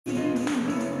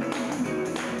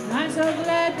so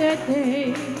glad that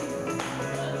they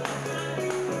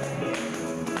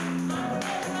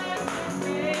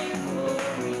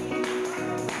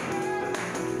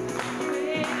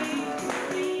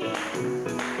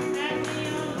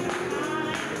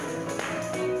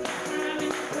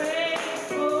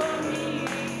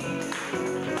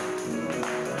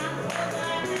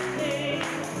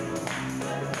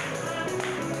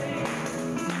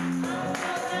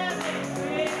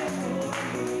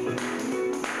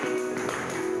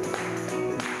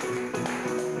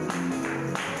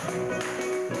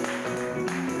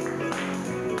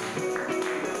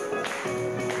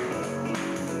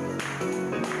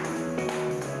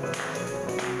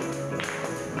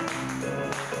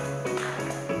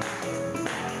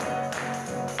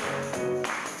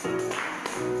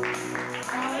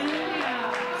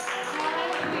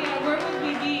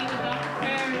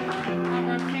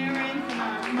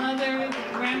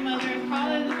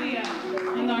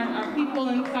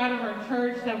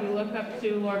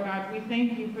to, Lord God. We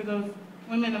thank you for those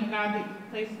women of God that you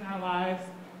placed in our lives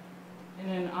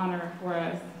and in honor for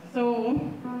us. So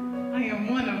I am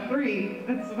one of three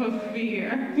that's supposed to be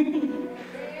here.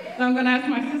 So I'm going to ask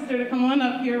my sister to come on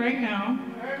up here right now.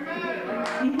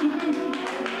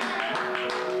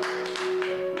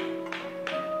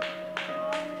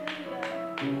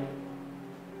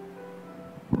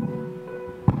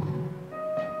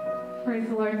 Praise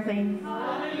the Lord, saints.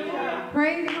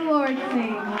 Praise the Lord,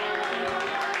 saints.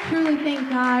 Truly thank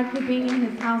God for being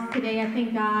in his house today. I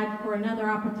thank God for another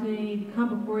opportunity to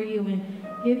come before you and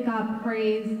give God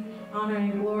praise, honor,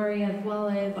 and glory, as well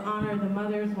as honor the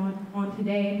mothers on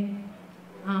today.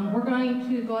 We're going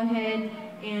to go ahead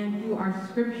and do our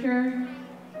scripture.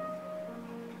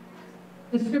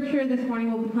 The scripture this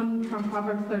morning will come from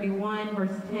Proverbs 31,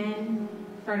 verse 10,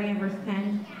 starting at verse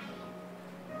 10.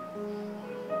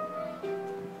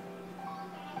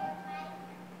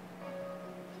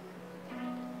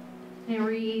 It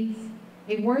reads,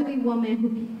 "A worthy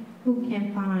woman who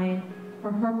can find, for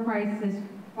her price is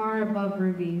far above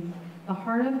rubies. The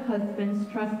heart of husbands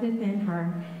trusteth in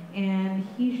her, and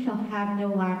he shall have no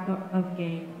lack of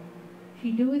gain.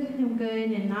 She doeth him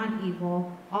good and not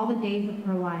evil all the days of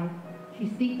her life.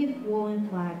 She seeketh wool and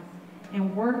flax,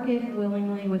 and worketh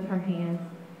willingly with her hands.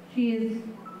 She is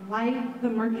like the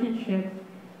merchant ships.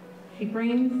 She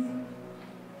bringeth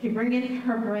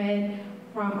her bread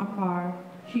from afar.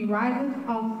 She riseth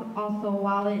also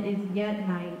while it is yet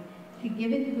night. She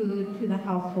giveth food to the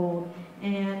household,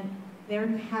 and their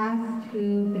task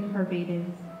to her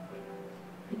maidens.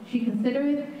 She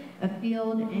considereth a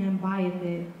field and buyeth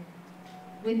it.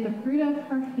 With the fruit of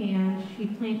her hand she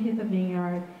planteth a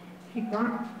vineyard. She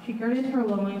girdeth her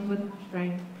loins with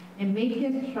strength, and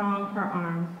maketh strong her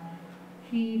arms.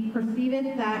 She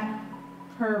perceiveth that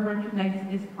her merchandise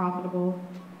is profitable.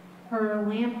 Her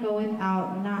lamp goeth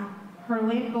out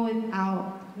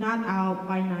not out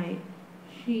by night.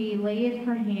 She layeth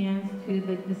her hands to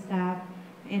the distaff,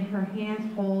 and her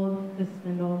hands hold the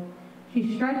spindle.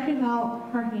 She stretcheth out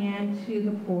her hand to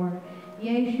the poor,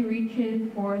 yea, she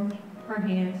reacheth forth her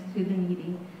hands to the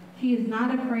needy. She is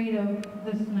not afraid of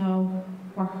the snow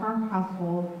for her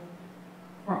household,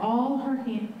 for all her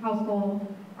household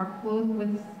are clothed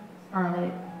with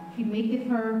scarlet. She maketh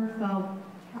herself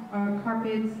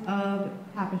carpets of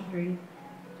tapestry.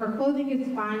 Her clothing is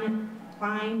fine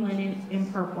linen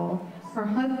and purple. Her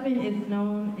husband is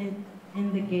known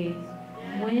in the gates.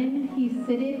 When he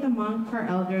sitteth among her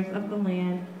elders of the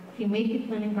land, she maketh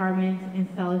linen garments and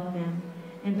selleth them,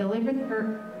 and delivereth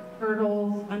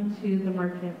girdles unto the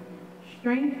merchant.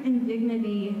 Strength and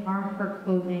dignity are her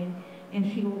clothing, and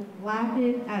she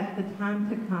laugheth at the time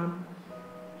to come.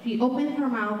 She openeth her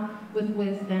mouth with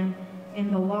wisdom,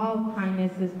 and the law of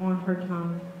kindness is on her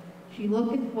tongue. She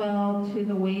looketh well to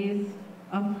the ways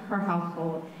of her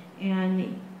household,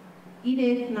 and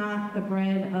eateth not the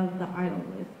bread of the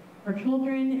idless. Her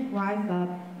children rise up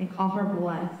and call her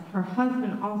blessed, her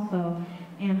husband also,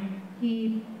 and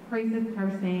he praiseth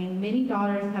her, saying, Many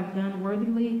daughters have done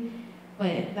worthily,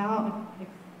 but thou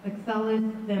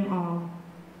excellest them all.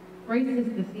 Grace is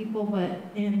deceitful,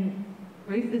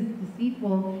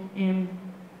 and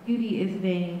beauty is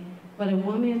vain. But a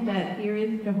woman that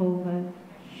feareth Jehovah,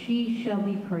 she shall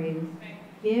be praised.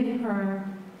 Give her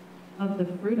of the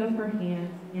fruit of her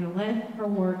hands, and let her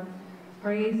work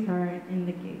praise her in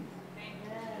the gates.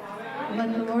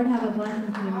 Let the Lord have a blessing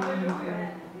to the reading of his word.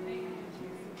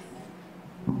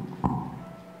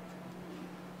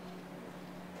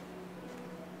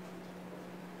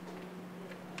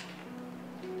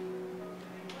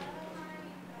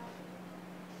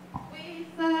 We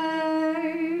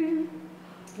serve.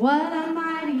 What a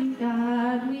mighty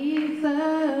God we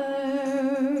serve.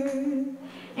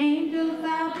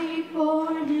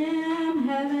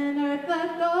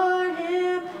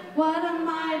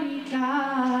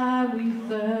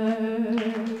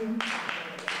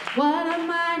 What a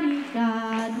mighty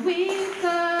God we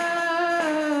serve.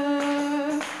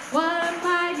 What a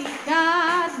mighty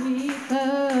God we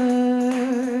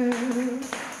serve.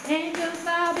 Angels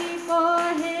bow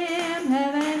before him,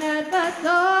 heaven earth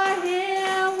adore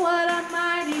him. What a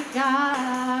mighty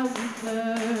God we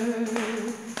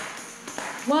serve.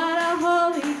 What a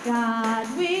holy God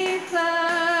we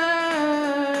serve.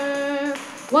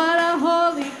 What a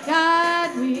holy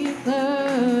God we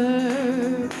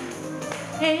serve.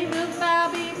 Angels bow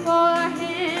before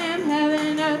him,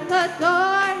 heaven earth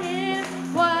adore him.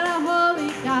 What a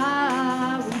holy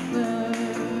God we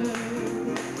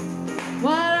serve.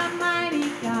 What a mighty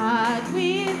God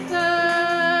we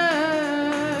serve.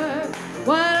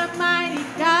 What a mighty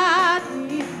God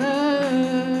we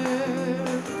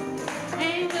serve.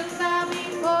 Angels bow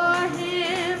before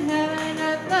him, heaven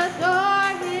earth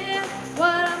adore him.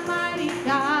 What a mighty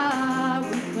God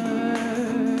we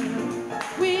serve.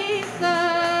 We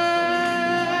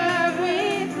serve, we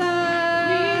serve,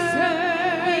 we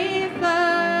serve, we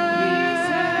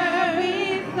serve, we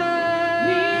serve,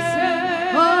 we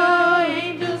serve. Oh,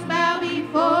 angels bow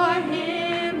before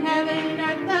him, heaven and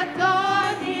earth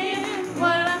adore him.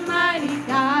 What a mighty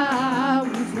God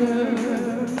we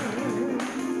serve.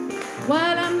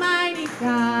 What a mighty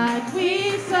God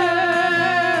we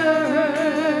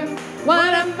serve.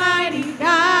 What a mighty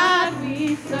God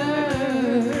we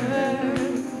serve.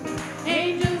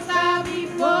 Angels bow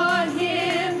before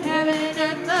him, heaven and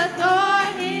earth adore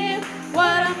him.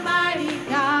 What a mighty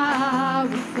God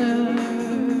we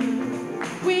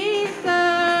serve. We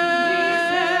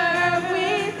serve,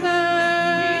 we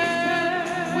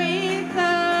serve, we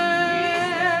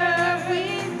serve, we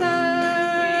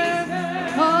serve.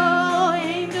 Oh,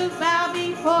 angels bow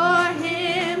before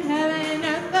him, heaven and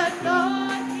earth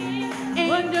adore him.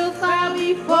 Angels bow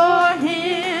before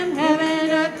him, heaven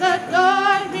and earth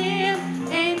adore him.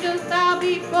 Angels bow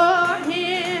before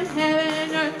him, heaven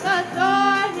and earth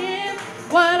adore him.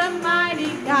 What a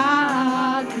mighty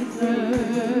God we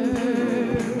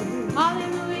serve.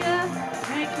 Hallelujah.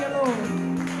 Thank you, Lord.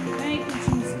 Thank you,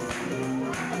 Jesus.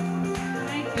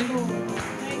 Thank you, Lord.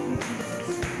 Thank you,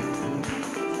 Jesus.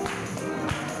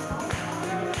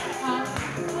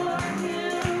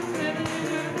 Hallelujah, Jesus.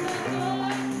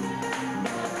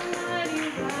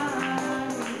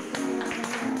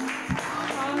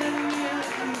 Hallelujah,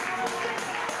 Jesus.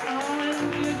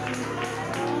 Hallelujah, Jesus.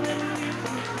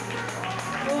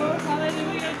 Oh,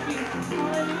 hallelujah, Jesus.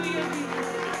 Hallelujah, Jesus.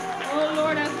 Oh,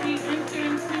 Lord, as we enter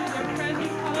into your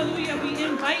presence, hallelujah, we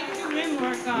invite you in,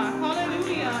 Lord God.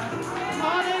 Hallelujah.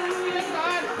 Hallelujah,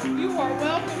 God. You are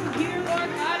welcome here, Lord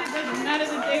God. It doesn't matter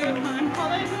the day or time.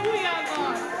 Hallelujah,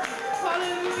 God.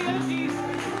 Hallelujah,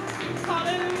 Jesus.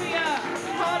 Hallelujah.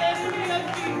 Hallelujah,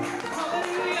 Jesus.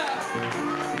 Hallelujah.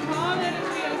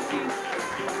 Hallelujah, Jesus.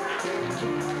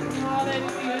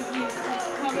 Hallelujah, Jesus.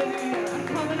 Hallelujah.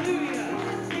 Hallelujah.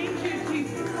 Thank you,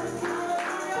 Jesus.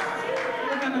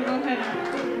 We're going to go ahead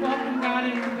and welcome God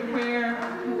into the prayer.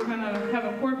 We're going to have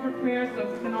a corporate prayer, so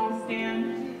we can all stand.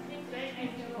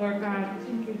 Lord God,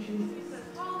 thank you, Jesus.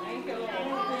 Thank you, Lord.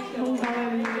 Oh,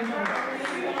 hallelujah,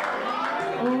 Jesus.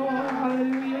 Oh,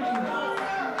 hallelujah, Jesus.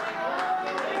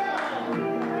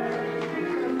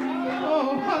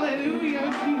 Oh, hallelujah,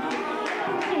 Jesus.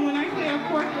 So when I say a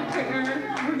corporate prayer,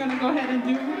 we're going to go ahead and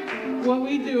do what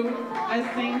we do as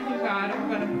saints of God. We're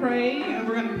going to pray, and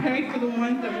we're going to pray for the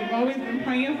ones that we've always been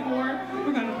praying for.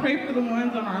 We're going to pray for the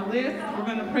ones on our list. We're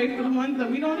going to pray for the ones that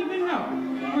we don't even know.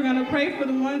 We're going to pray for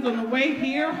the ones on the way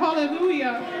here.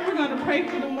 Hallelujah. We're going to pray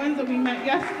for the ones that we met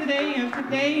yesterday and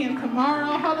today and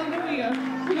tomorrow. Hallelujah.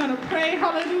 We're going to pray,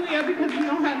 hallelujah, because we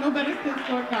don't have no better sense,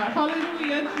 Lord God.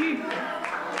 Hallelujah, Jesus.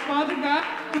 Father God,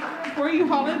 for you,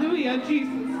 hallelujah,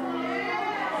 Jesus.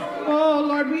 Oh,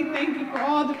 Lord, we thank you for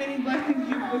all the many blessings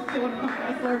you've bestowed upon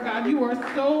us, Lord God. You are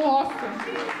so awesome.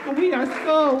 And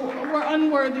we're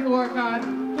unworthy, Lord God.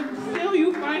 But still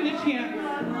you find a chance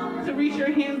to reach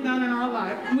your hands down in our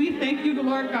lives. And we thank you,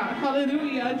 Lord God.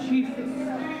 Hallelujah, Jesus.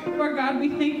 Lord God, we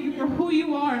thank you for who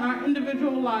you are in our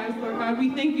individual lives, Lord God.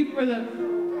 We thank you for the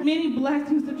many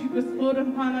blessings that you bestowed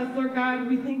upon us, Lord God.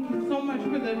 We thank you so much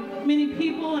for the many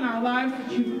people in our lives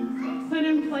that you put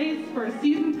in place for a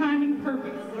season, time, and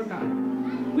purpose, Lord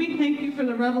God. We thank you for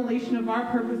the revelation of our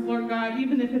purpose, Lord God,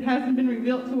 even if it hasn't been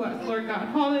revealed to us, Lord God.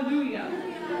 Hallelujah.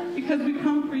 Because we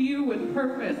come for you with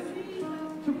purpose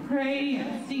to pray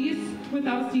and cease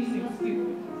without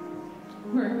ceasing,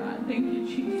 Lord God. Thank you,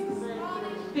 Jesus.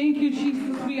 Thank you,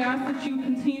 Jesus. We ask that you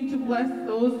continue to bless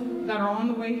those that are on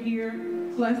the way here.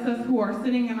 Bless us who are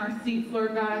sitting in our seats,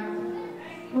 Lord God.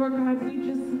 Lord God, we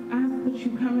just ask that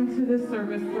you come into this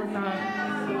service, Lord God.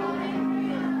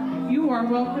 You You are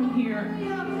welcome here.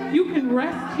 You can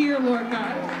rest here, Lord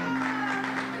God.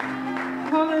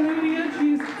 Hallelujah,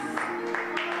 Jesus.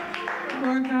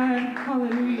 Lord God,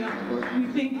 hallelujah. Lord, we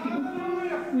thank you.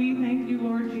 We thank you,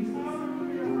 Lord Jesus.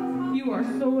 You are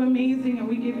so amazing, and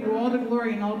we give you all the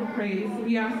glory and all the praise.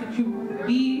 We ask that you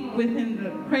be within the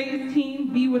praise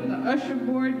team, be with the usher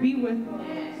board, be with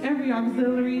every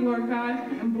auxiliary, Lord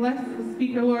God, and bless the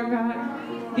speaker, Lord God.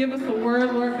 Give us a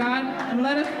word, Lord God, and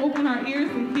let us open our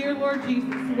ears and hear, Lord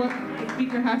Jesus, what the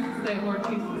speaker has to say, Lord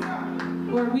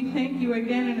Jesus. Lord, we thank you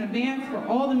again in advance for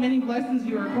all the many blessings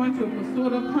you are going to bestow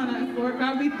upon us, Lord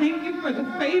God. We thank you for the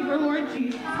favor, Lord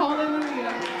Jesus.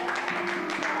 Hallelujah.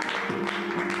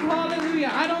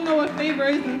 Hallelujah. I don't know if favor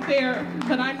isn't fair,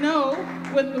 but I know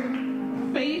with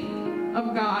the faith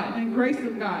of God and grace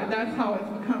of God, that's how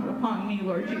it's come upon me,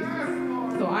 Lord Jesus.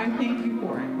 So I thank you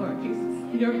for it, Lord Jesus.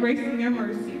 Your grace and your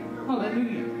mercy.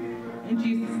 Hallelujah. In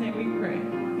Jesus' name we pray.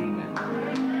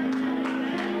 Amen.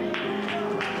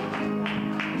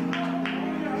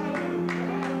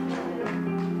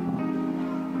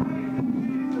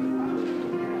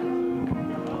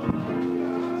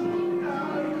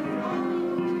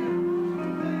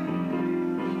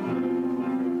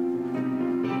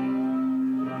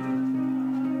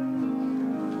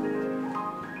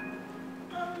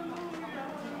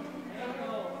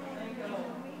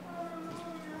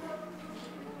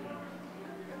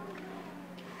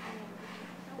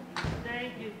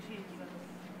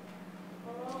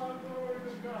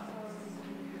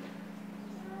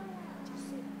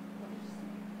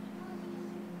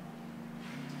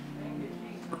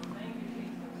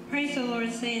 Praise the Lord,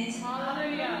 saints.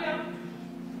 Hallelujah.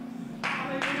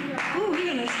 Hallelujah. Ooh, we're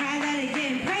going to try that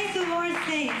again. Praise the Lord,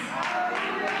 saints.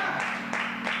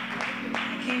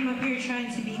 I came up here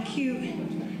trying to be cute,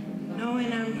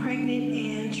 knowing I'm pregnant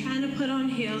and trying to put on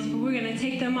heels, but we're going to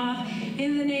take them off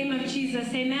in the name of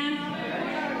Jesus. Amen.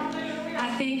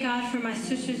 I thank God for my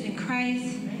sisters in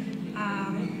Christ,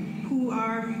 who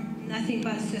are nothing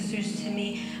but sisters to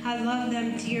me. I love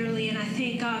them dearly, and I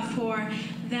thank God for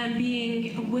them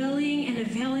being willing and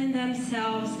availing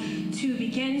themselves to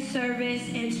begin service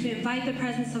and to invite the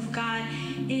presence of God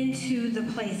into the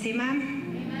place.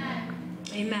 Amen?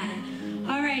 Amen. Amen.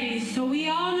 Alrighty, so we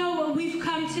all know what we've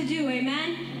come to do.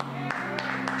 Amen?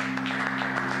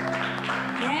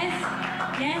 Yes?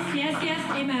 Yes, yes,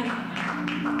 yes. Amen.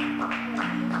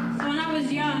 So when I was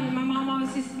young, my mom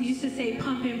always used to say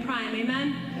pump and prime.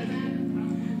 Amen?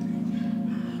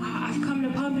 I've come to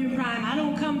pump and prime. I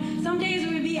don't come. Some days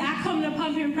it would be I come to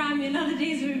pump and prime me, and other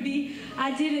days it would be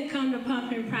I didn't come to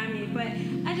pump and prime me. But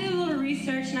I did a little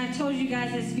research, and I told you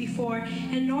guys this before.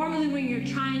 And normally when you're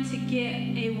trying to get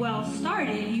a well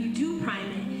started, you do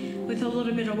prime it with a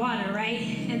little bit of water, right?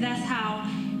 And that's how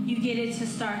you get it to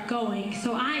start going.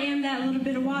 So I am that little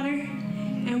bit of water,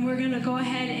 and we're going to go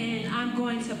ahead and I'm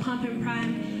going to pump and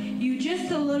prime you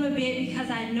just a little bit,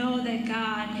 because I know that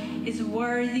God is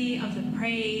worthy of the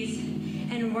praise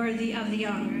and worthy of the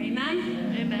honor.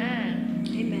 Amen? Amen.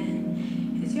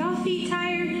 Amen. Is y'all feet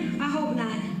tired? I hope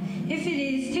not. If it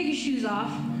is, take your shoes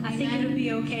off. I think it'll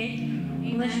be okay.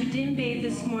 Unless you didn't bathe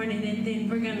this morning, and then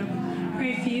we're going to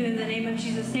pray for you in the name of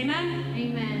Jesus. Amen?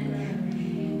 Amen.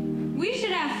 We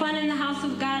should have fun in the house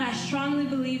of God. I strongly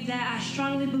believe that. I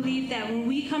strongly believe that when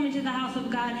we come into the house of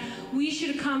God, we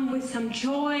should come with some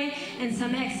joy and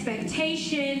some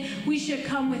expectation. We should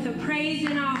come with a praise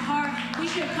in our heart. We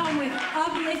should come with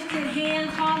uplifted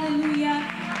hands. Hallelujah.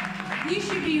 We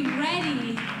should be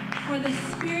ready for the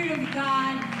Spirit of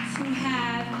God to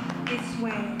have its way.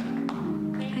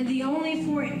 And the only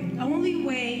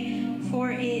way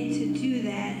for it to do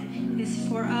that is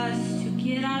for us to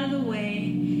get out of the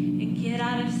way, get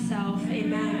out of self,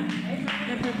 amen,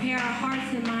 and prepare our hearts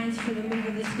and minds for the move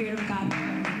of the Spirit of God.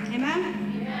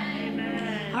 Amen?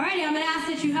 Amen. Alrighty, I'm going to ask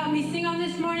that you help me sing on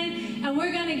this morning, and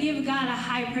we're going to give God a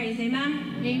high praise.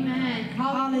 Amen? Amen.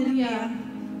 Hallelujah.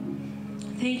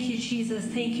 Thank you, Jesus.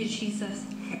 Thank you, Jesus.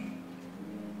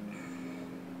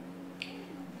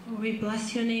 Oh, we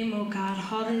bless your name, oh God.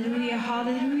 Hallelujah.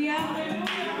 Hallelujah.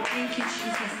 Thank you,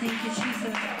 Jesus. Thank you,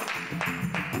 Jesus.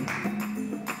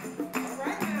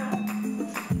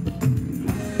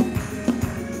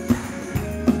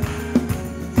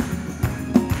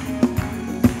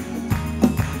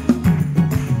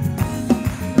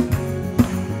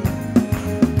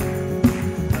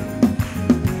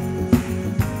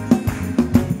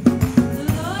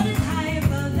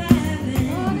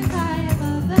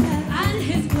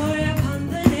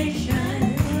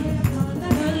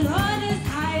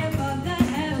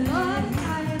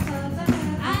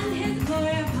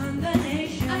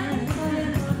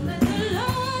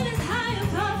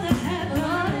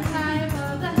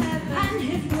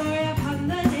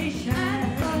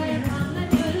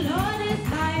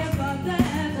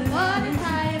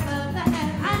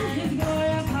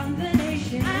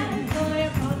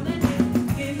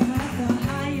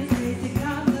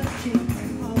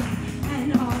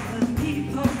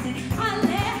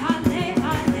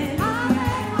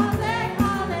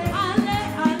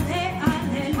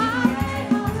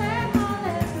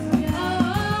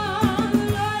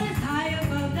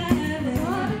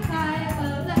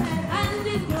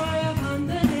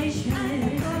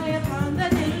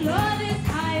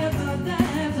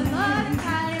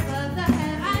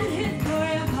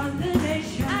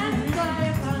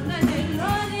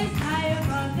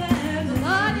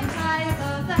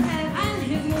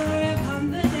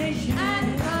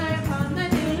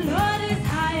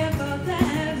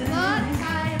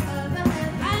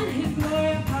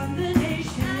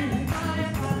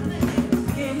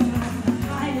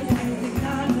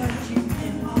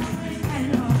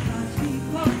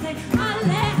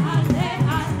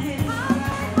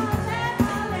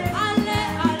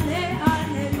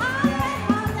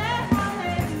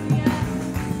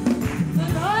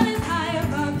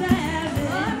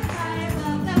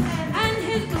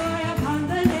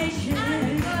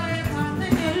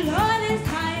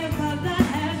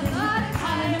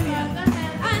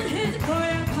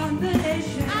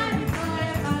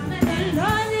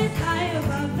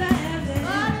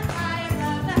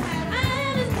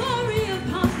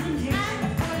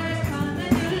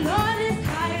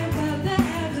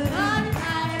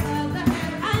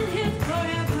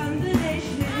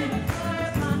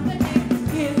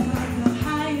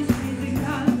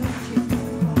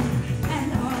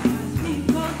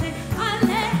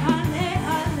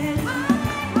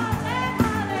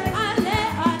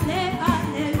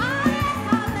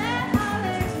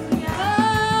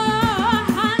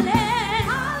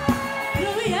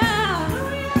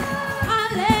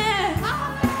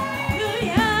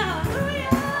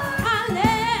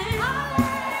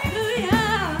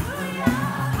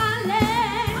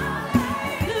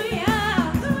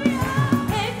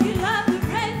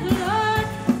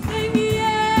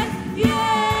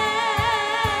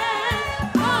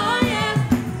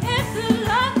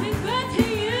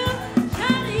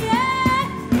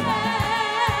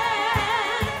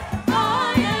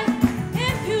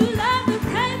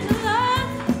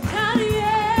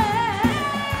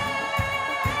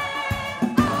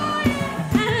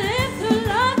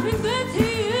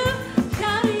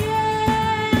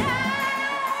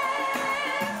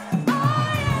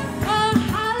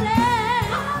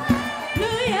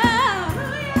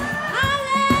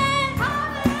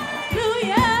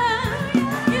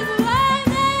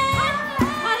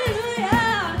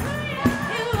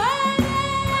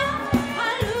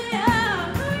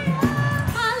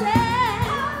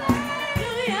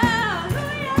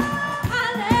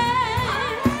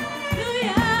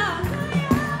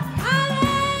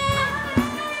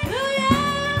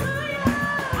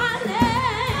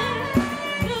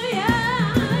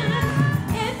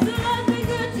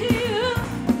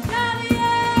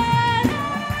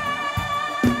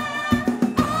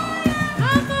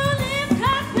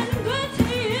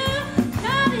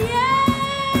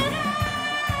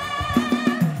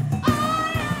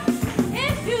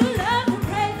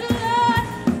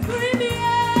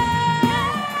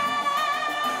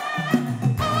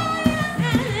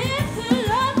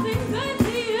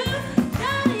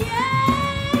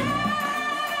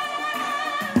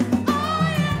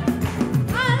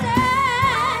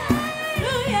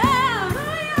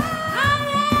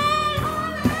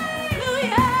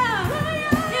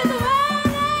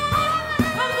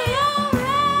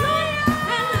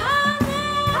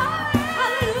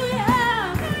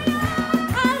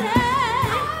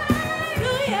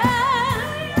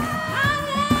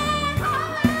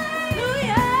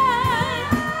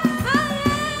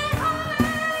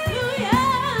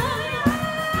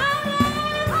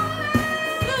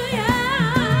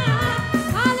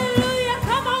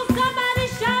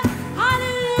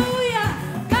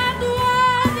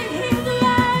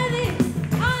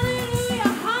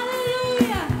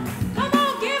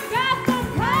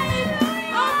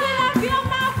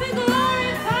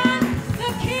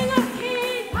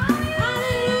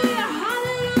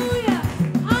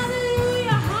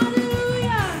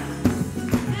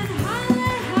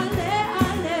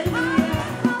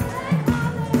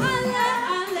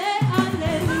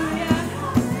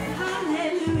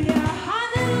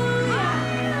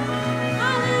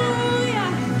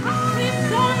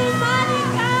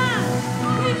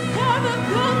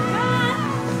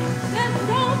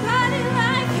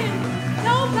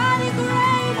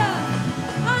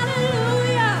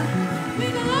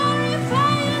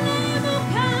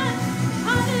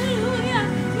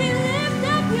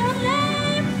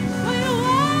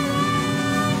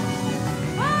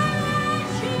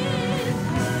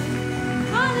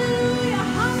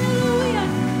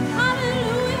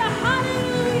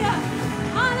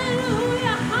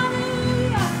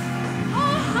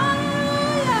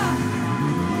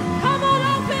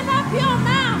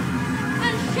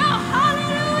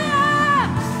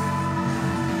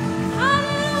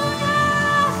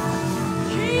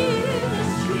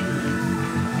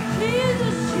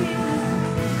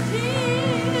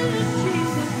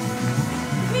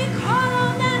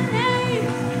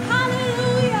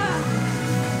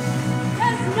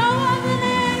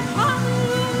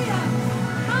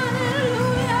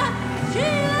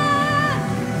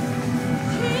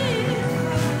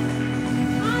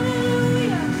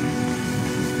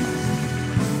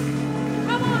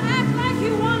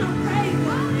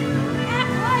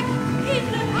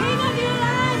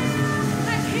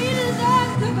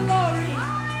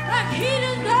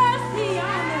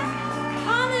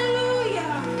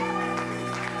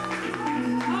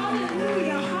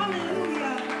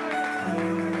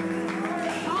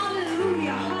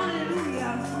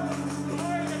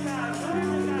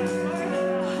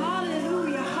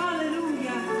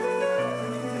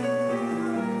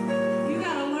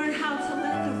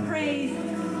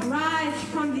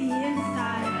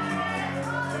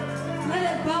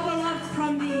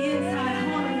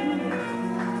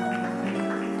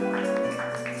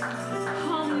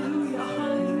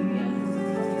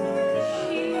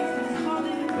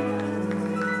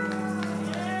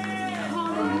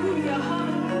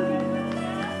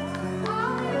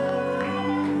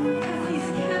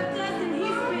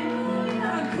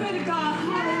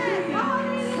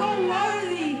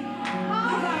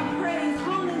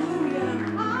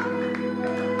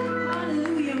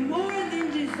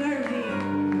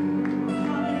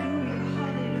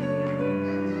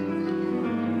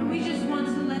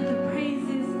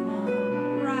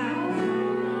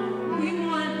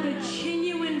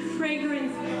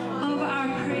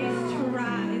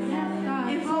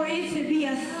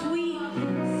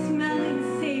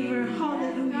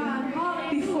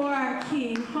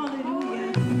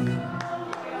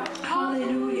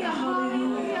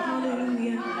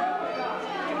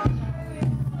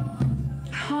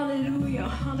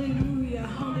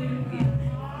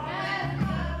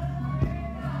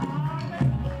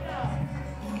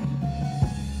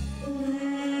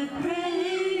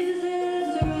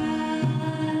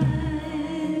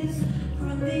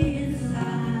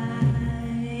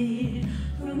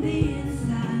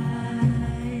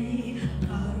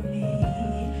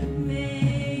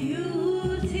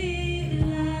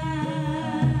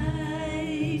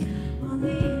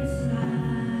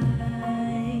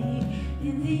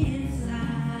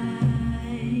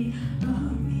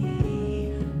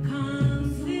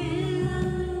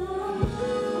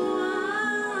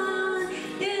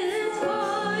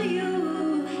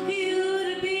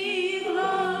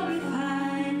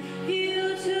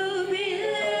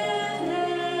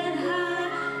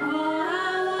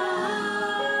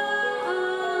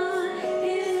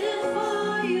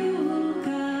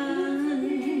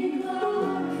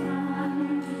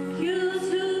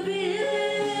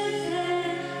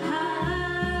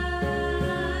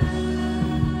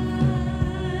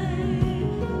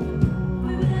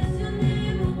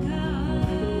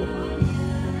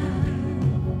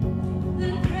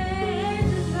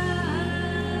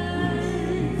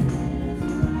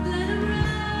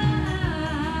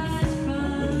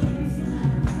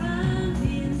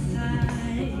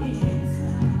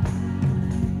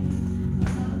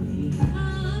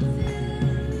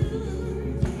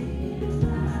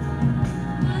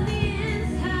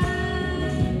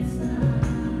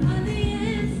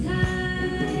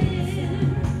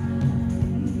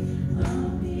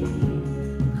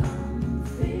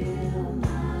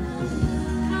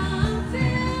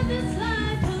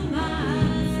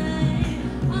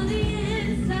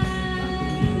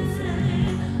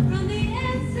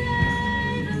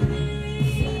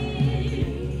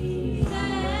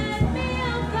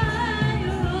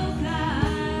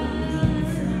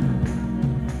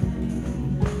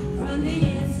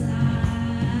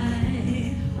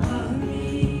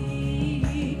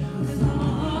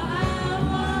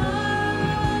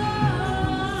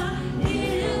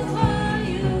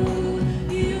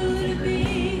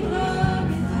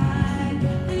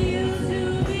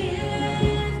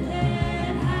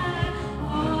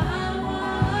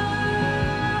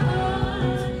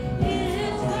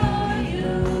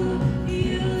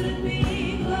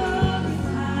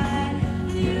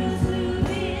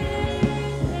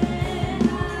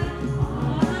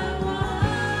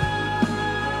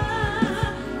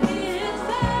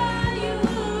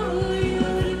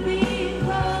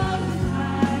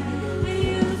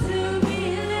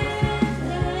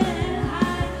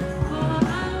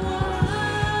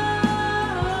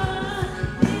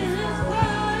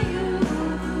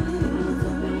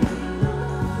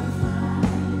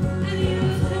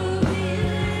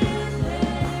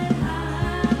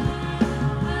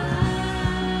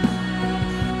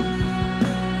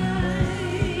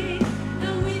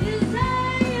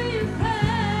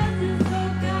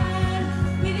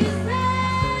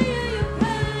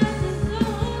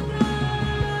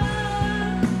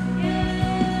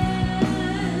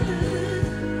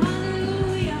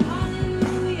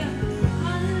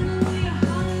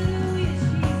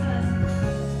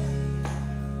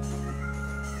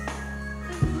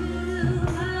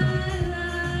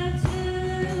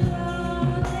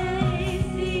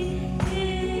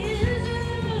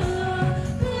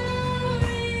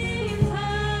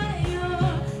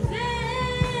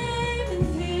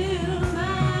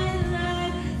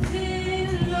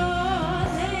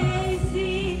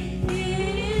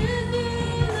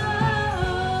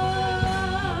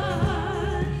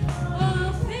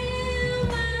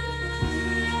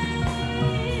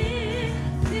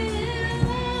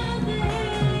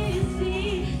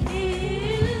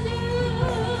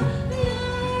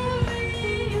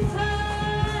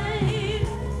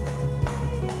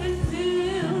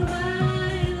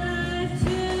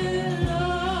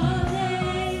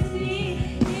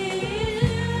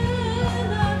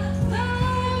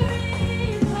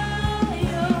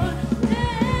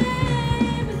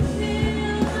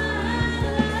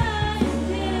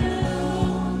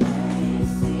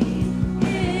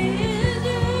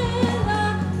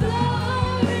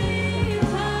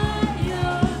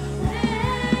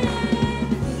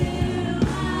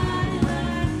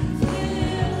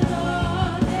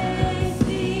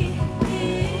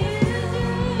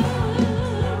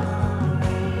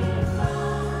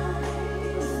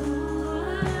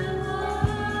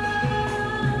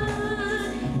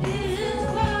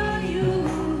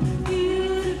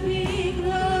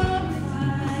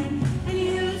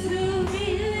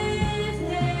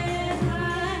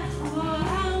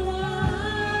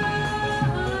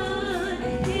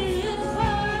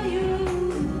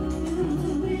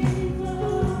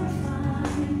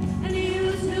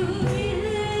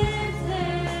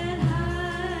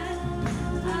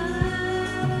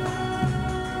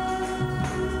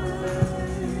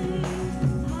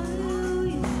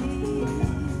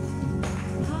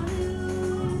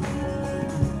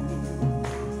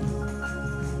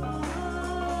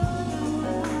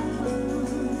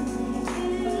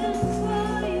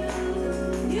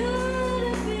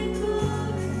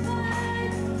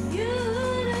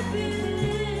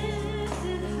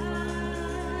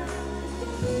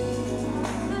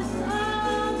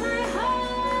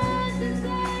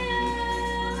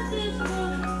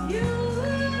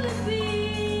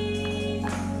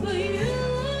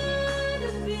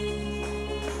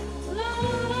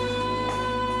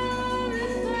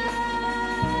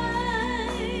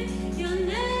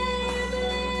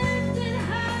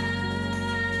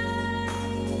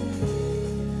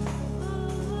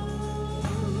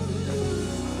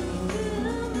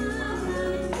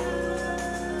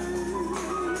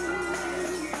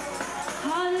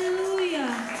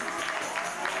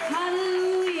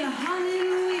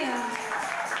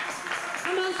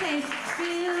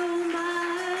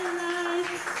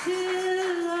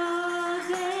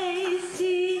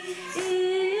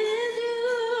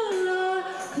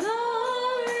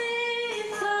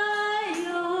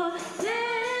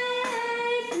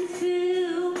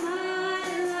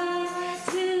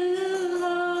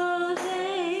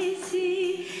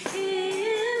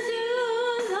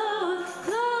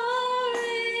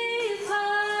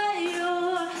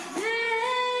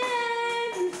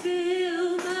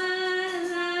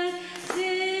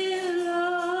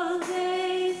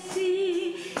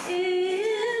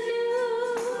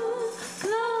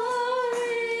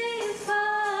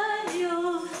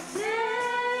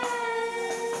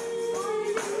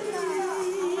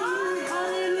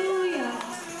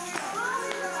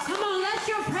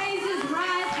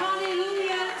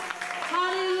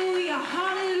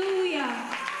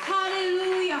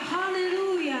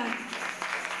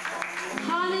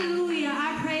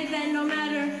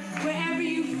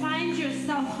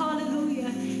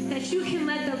 that you can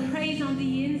let the praise on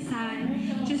the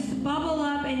inside just bubble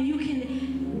up, and you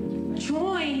can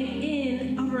join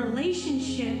in a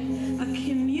relationship, a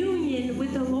communion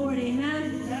with the Lord.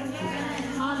 Amen.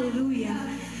 Hallelujah.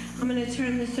 I'm going to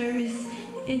turn the service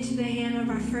into the hand of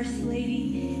our First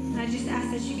Lady. And I just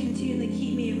ask that you continue to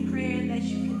keep me in prayer, and that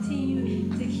you continue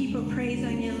to keep a praise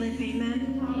on your lip.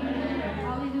 Amen.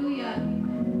 Hallelujah.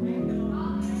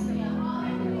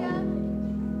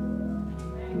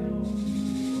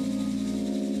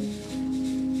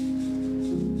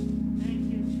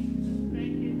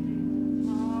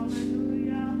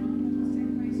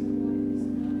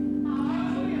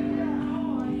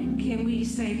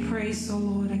 Say praise the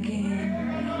Lord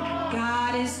again.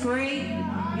 God is great,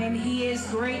 and he is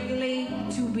greatly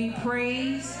to be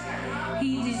praised.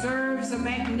 He deserves a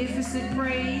magnificent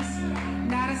praise,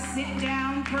 not a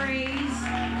sit-down praise,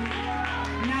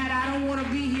 not I don't want to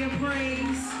be here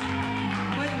praise,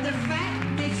 but the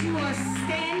fact that you are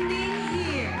standing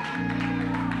here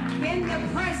in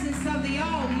the presence of the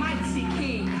Almighty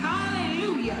King.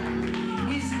 Hallelujah.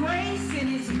 His grace and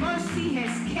his mercy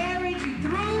has carried you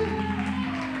through.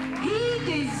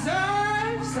 He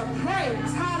deserves a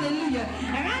praise. Hallelujah.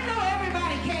 And I know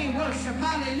everybody can't worship.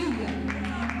 Hallelujah.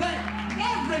 But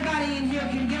everybody in here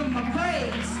can give him a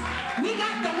praise. We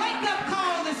got the wake-up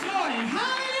call this morning.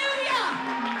 Hallelujah.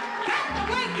 Got the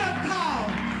wake-up call.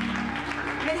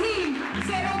 And he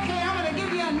said, okay, I'm going to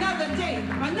give you another day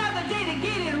to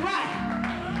get it right.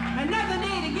 Another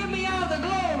day to give me all the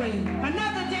glory.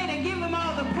 Another day to give him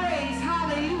all the praise.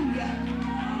 Hallelujah.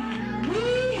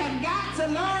 We have got to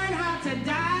learn how to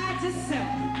die to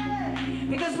self.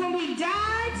 Because when we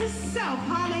die to self,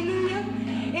 hallelujah,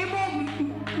 it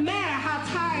won't matter how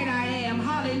tired I am,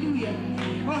 hallelujah,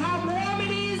 or how warm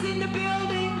it is in the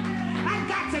building. I've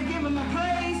got to give him a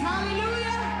praise,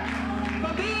 hallelujah,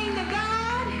 for being the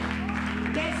God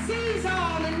that sees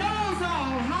all and knows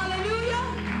all,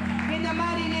 hallelujah, in the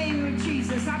mighty name of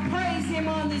Jesus. I praise him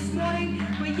on this morning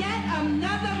for yet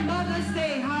another Mother's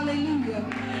Day, hallelujah.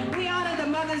 We honor the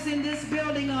mothers in this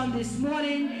building on this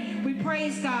morning. We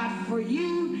praise God for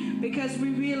you because we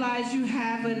realize you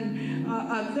have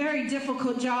a very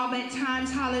difficult job at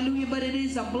times, hallelujah, but it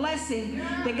is a blessing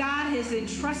that God has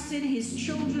entrusted his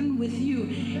children with you.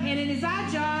 And it is our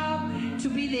job to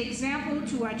be the example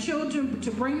to our children,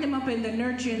 to bring them up in the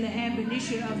nurture and the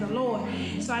admonition of the Lord.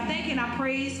 So I thank and I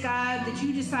praise God that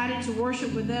you decided to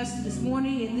worship with us this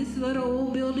morning in this little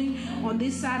old building on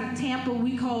this side of Tampa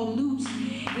we call Lutz,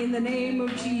 in the name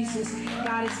of Jesus.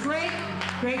 God is great,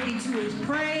 greatly to his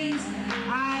praise.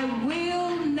 I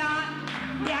will not,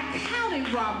 I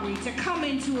counted robbery to come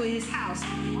into his house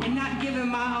and not give him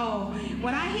my all.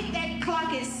 When I hit that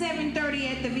clock at 7:30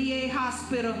 at the VA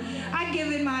hospital, I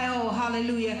give it my all,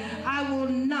 hallelujah. I will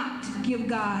not give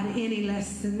God any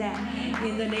less than that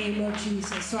in the name of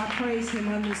Jesus. So I praise him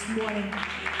on this morning.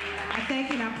 I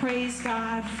thank and I praise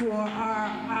God for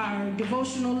our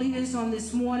devotional leaders on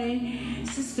this morning,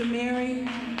 Sister Mary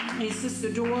and Sister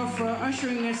Dora, for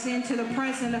ushering us into the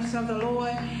presence of the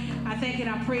Lord. I thank and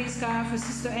I praise God for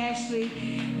Sister Ashley,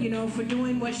 for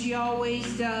doing what she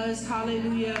always does,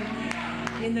 hallelujah,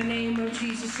 in the name of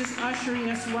Jesus, just ushering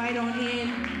us right on in.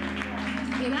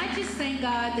 And I just thank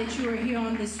God that you are here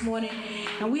on this morning.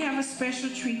 And we have a special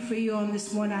treat for you on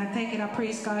this morning. I thank and I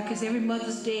praise God because every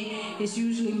Mother's Day is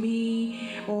usually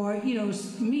me or,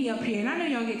 me up here. And I know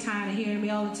y'all get tired of hearing me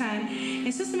all the time.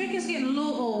 And Sister Mickens getting a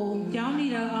little old. Y'all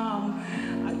need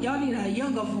a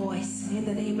younger voice in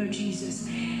the name of Jesus.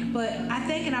 But I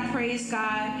thank and I praise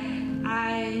God.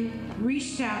 I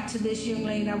reached out to this young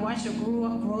lady. I watched her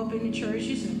grow up in the church.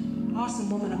 She's an awesome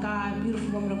woman of God, beautiful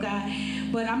woman of God.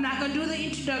 But I'm not going to do the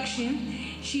introduction.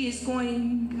 She is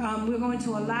we're going to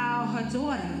allow her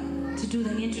daughter to do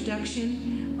the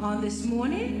introduction on this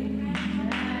morning.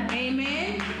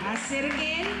 Amen. I said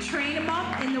again, train them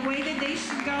up in the way that they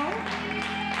should go.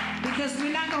 Because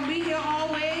we're not going to be here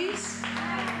always.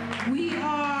 We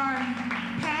are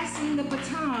passing the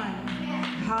baton.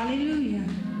 Hallelujah.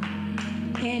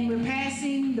 And we're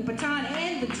passing the baton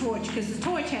and the torch, because the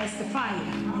torch has the fire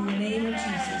in the name of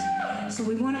Jesus. So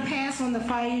we want to pass on the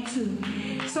fire too.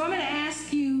 So I'm going to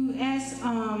ask you, as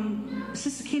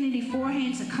Sister Kennedy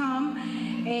forehand, to come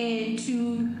and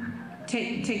to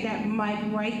take that mic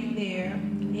right there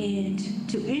and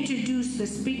to introduce the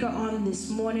speaker on this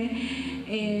morning.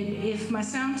 And if my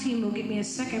sound team will get me a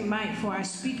second mic for our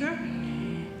speaker,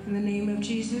 in the name of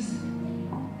Jesus.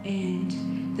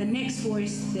 And the next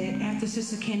voice that after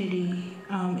Sister Kennedy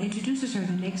introduces her,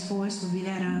 the next voice will be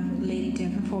that of Lady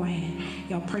Devin forehand.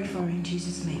 Y'all pray for her in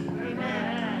Jesus' name.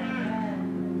 Amen.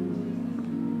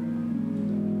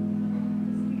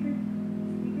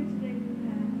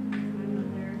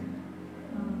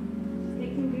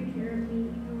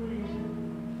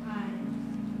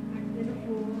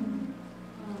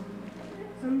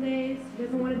 Some days she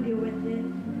doesn't want to deal with it,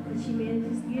 but she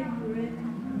manages to get through it.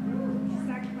 She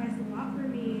sacrificed a lot for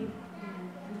me, and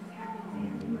I'm just happy to say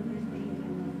Happy Mother's Day.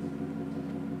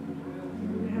 I'm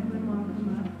going to have my mom come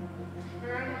up.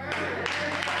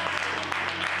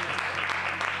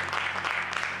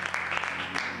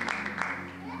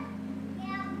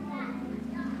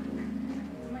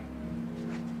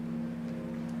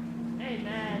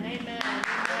 Amen, amen, amen.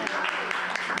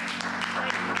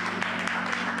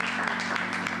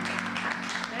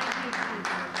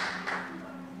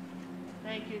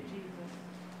 Thank you, Jesus.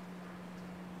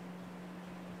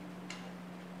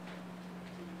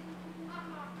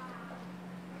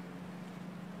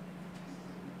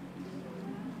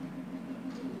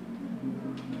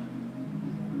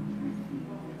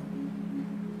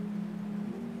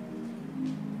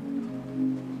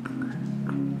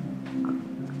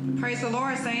 Praise the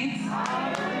Lord, saints.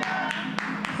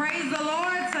 Praise the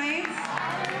Lord, saints.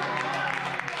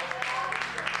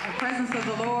 The presence of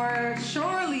the Lord,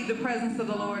 surely the presence of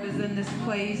the Lord is in this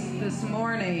place this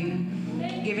morning,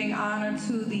 giving honor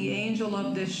to the angel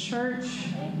of this church,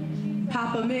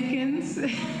 Papa Mickens,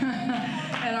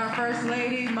 and our First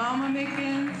Lady, Mama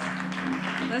Mickens.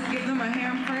 Let's give them a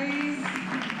hand praise.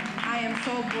 I am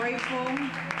so grateful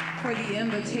for the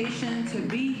invitation to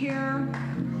be here.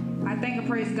 I thank and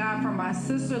praise God for my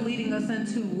sister leading us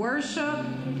into worship.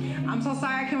 I'm so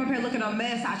sorry I came up here looking a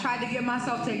mess. I tried to get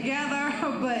myself together,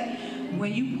 but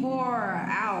when you pour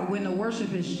out, when the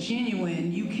worship is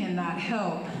genuine, you cannot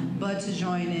help but to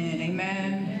join in.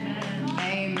 Amen.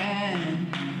 Amen.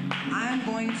 I'm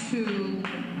going to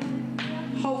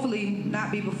hopefully not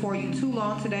be before you too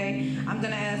long today. I'm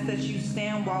going to ask that you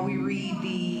stand while we read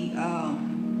the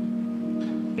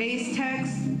base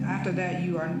text. After that,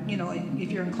 you are,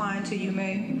 if you're inclined to, you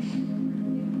may.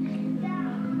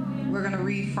 We're going to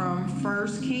read from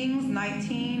 1 Kings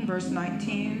 19, verse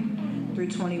 19 through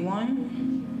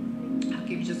 21. I'll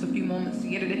give you just a few moments to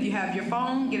get it. If you have your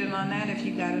phone, get it on that. If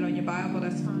you got it on your Bible,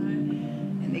 that's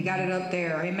fine. And they got it up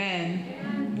there. Amen.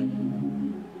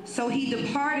 So he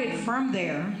departed from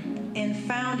there and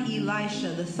found Elisha,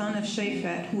 the son of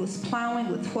Shaphat, who was plowing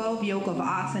with 12 yoke of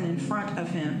oxen in front of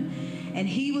him. And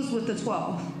he was with the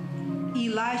 12.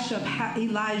 Elijah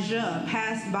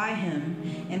passed by him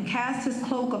and cast his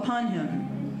cloak upon him.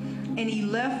 And he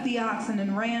left the oxen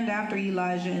and ran after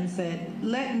Elijah and said,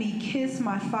 "Let me kiss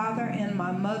my father and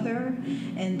my mother,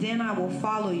 and then I will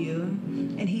follow you."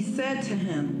 And he said to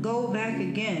him, "Go back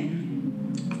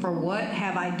again, for what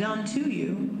have I done to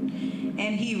you?"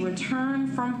 And he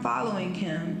returned from following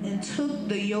him and took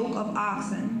the yoke of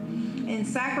oxen and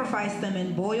sacrificed them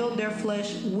and boiled their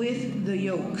flesh with the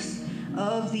yokes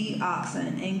of the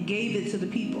oxen and gave it to the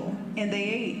people, and they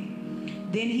ate.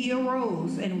 Then he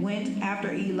arose and went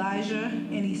after Elijah,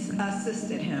 and he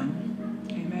assisted him.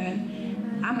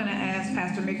 Amen. I'm going to ask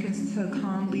Pastor Mickens to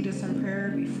come lead us in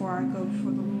prayer before I go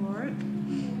before the Lord.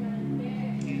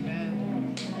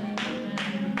 Amen.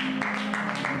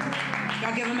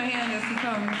 Y'all give him a hand as he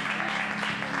comes.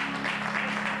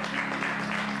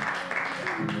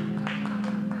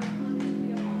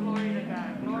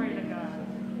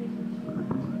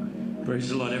 Praise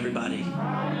the Lord, everybody.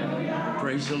 Hallelujah.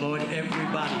 Praise the Lord,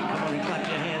 everybody. Come on and clap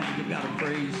your hands and give God a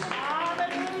praise.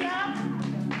 Hallelujah.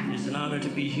 It's an honor to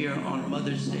be here on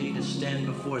Mother's Day, to stand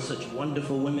before such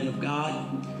wonderful women of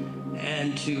God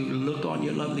and to look on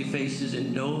your lovely faces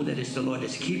and know that it's the Lord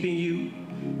that's keeping you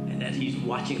and that he's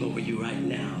watching over you right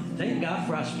now. Thank God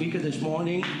for our speaker this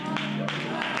morning.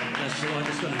 That's the Lord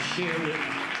that's going to share with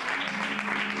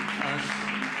us,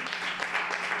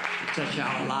 touch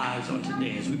our lives on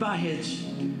today. As we bow heads,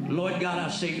 Lord God, our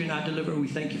Savior and our Deliverer, we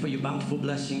thank you for your bountiful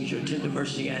blessings, your tender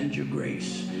mercy, and your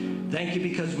grace. Thank you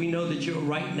because we know that you're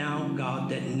right now, God,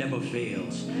 that never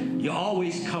fails. You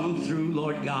always come through,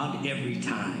 Lord God, every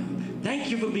time. Thank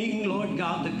you for being, Lord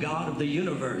God, the God of the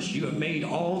universe. You have made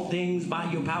all things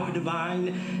by your power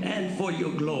divine and for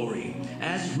your glory.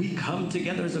 As we come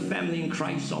together as a family in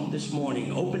Christ on this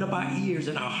morning, open up our ears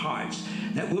and our hearts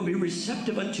that we'll be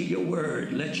receptive unto your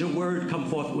word. Let your word come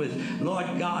forth with, Lord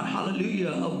God,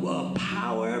 hallelujah, a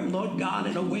power, Lord God,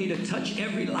 in a way to touch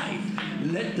every life.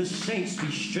 Let the saints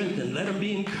be strengthened. Let them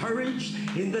be encouraged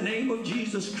in the name of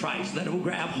Jesus Christ. Let them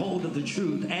grab hold of the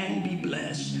truth and be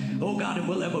blessed. Oh God, and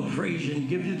we'll ever praise you and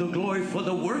give you the glory for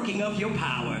the working of your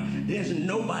power. There's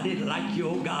nobody like you,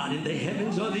 oh God, in the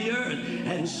heavens or the earth.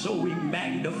 And so we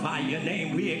magnify your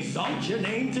name. We exalt your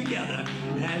name together.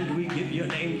 And we give your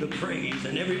name the praise.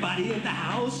 And everybody in the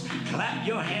house, clap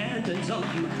your hands and tell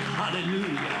them,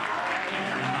 hallelujah.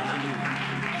 Hallelujah.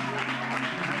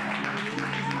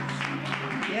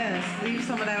 Yes, leave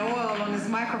some of that oil on this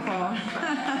microphone.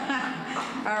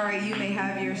 All right, you may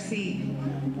have your seat.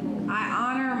 I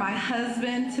honor my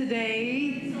husband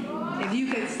today. If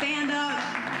you could stand up,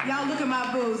 y'all look at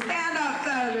my boo. Stand up,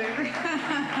 Southern.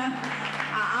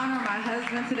 I honor my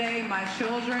husband today, my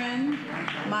children,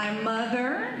 my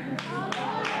mother,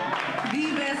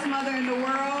 the best mother in the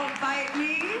world, fight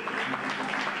me.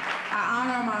 I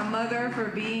honor my mother for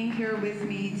being here with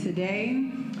me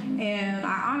today. And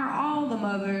I honor all the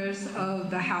mothers of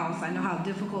the house. I know how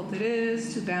difficult it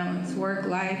is to balance work,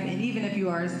 life, and even if you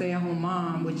are a stay-at-home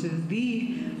mom, which is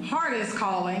the hardest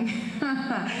calling,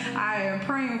 I am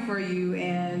praying for you,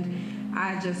 and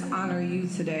I just honor you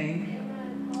today.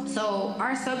 So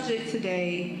our subject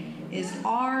today is,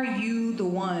 are you the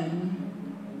one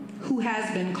who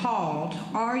has been called?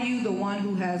 Are you the one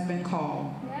who has been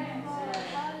called?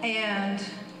 And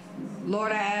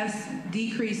Lord, I ask,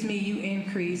 decrease me, you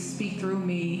increase, speak through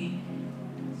me,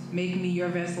 make me your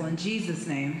vessel in Jesus'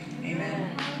 name. Amen.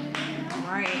 All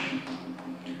right.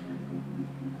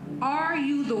 Are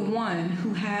you the one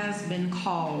who has been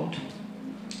called?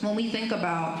 When we think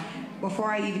about,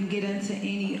 before I even get into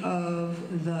any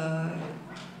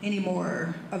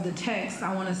more of the text,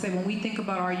 I want to say, when we think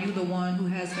about are you the one who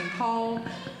has been called,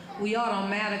 we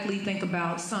automatically think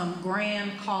about some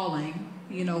grand calling.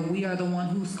 You know, we are the one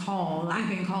who's called. I've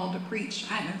been called to preach.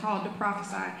 I've been called to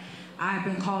prophesy. I've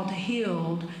been called to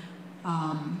heal.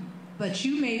 But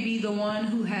you may be the one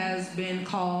who has been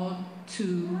called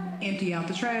to empty out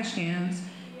the trash cans.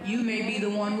 You may be the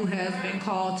one who has been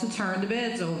called to turn the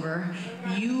beds over.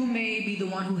 You may be the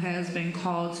one who has been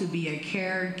called to be a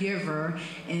caregiver.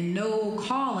 And no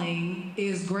calling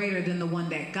is greater than the one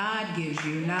that God gives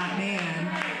you, not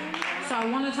man. So I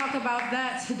want to talk about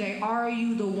that today. Are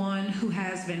you the one who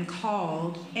has been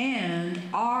called? And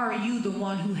are you the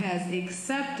one who has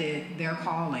accepted their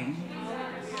calling?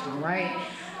 All right.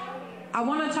 I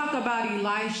want to talk about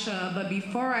Elisha, but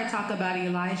before I talk about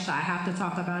Elisha, I have to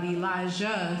talk about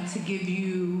Elijah to give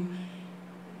you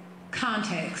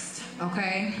context,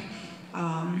 okay?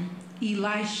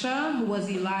 Elisha was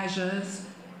Elijah's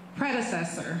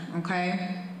predecessor,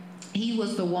 okay? He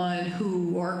was the one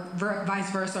who, or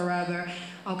vice versa rather,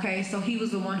 okay? So he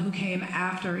was the one who came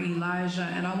after Elijah.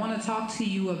 And I want to talk to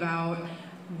you about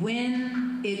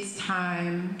when it's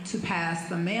time to pass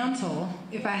the mantle.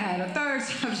 If I had a third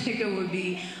subject, it would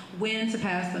be when to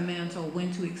pass the mantle,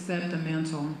 when to accept the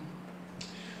mantle.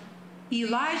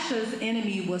 Elisha's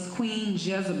enemy was Queen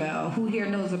Jezebel. Who here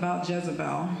knows about Jezebel?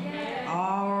 Yeah.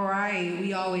 All right.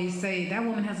 We always say that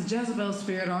woman has a Jezebel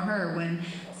spirit on her when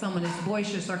someone is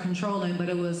boisterous or controlling, but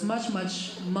it was much,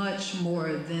 much, much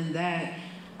more than that.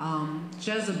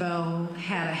 Jezebel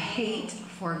had a hate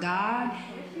for God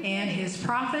and his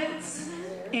prophets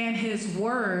and his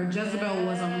word. Jezebel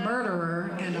was a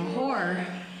murderer and a whore.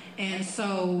 And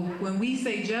so when we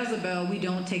say Jezebel, we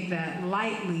don't take that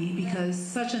lightly because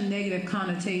such a negative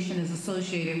connotation is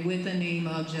associated with the name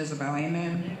of Jezebel.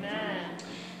 Amen? Amen.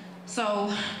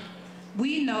 So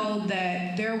we know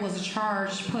that there was a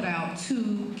charge put out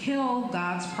to kill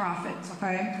God's prophets,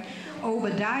 okay?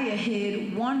 Obadiah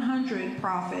hid 100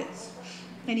 prophets,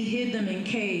 and he hid them in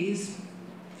caves,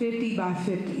 50 by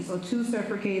 50. So 2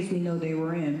 separate caves we know they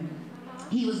were in.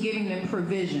 He was giving them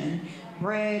provision,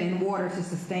 bread and water to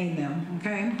sustain them,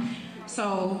 okay?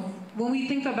 So when we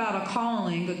think about a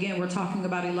calling, again, we're talking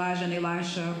about Elijah and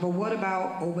Elisha, but what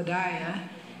about Obadiah?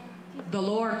 The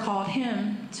Lord called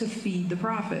him to feed the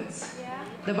prophets.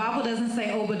 The Bible doesn't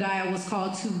say Obadiah was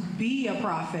called to be a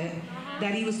prophet,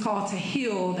 that he was called to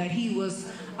heal, that he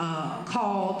was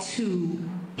called to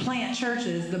plant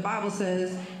churches. The Bible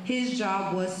says his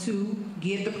job was to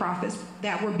give the prophets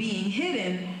that were being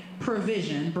hidden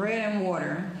provision, bread and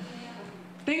water.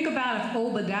 Think about if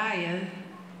Obadiah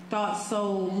thought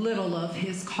so little of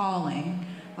his calling,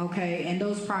 okay, and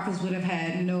those prophets would have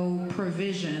had no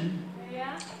provision.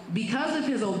 Because of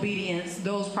his obedience,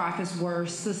 those prophets were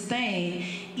sustained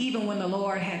even when the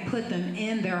Lord had put them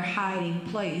in their hiding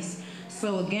place.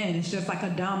 So again, it's just like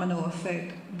a domino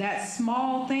effect. That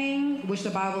small thing, which the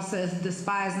Bible says,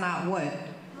 despise not what?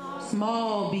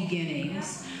 Small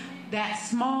beginnings. That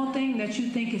small thing that you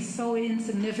think is so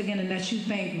insignificant and that you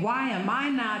think, why am I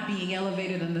not being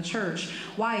elevated in the church?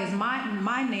 Why is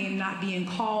my name not being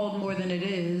called more than it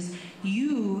is?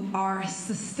 You are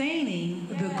sustaining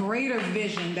the greater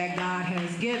vision that God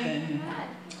has given.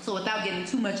 So without getting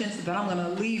too much into that, I'm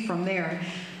going to leave from there.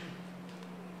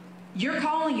 Your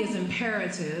calling is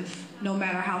imperative, no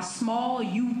matter how small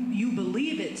you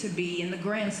believe it to be. In the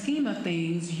grand scheme of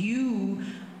things, you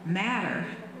matter.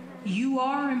 You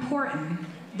are important.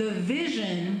 The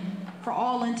vision, for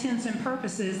all intents and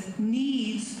purposes,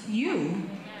 needs you.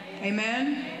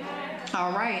 Amen?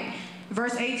 All right.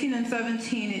 Verse 18 and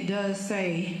 17, it does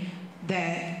say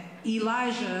that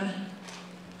Elijah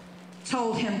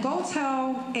told him, go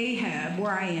tell Ahab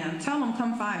where I am. Tell him,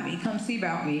 come find me. Come see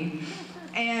about me.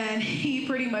 And he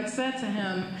pretty much said to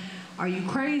him, are you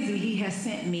crazy? He has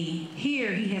sent me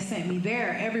here. He has sent me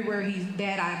there. Everywhere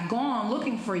that I've gone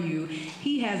looking for you,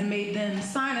 he has made them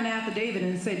sign an affidavit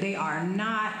and said they are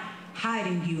not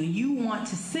hiding you. And you want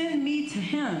to send me to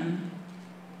him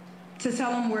to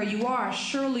tell him where you are.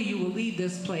 Surely you will leave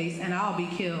this place and I'll be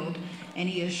killed. And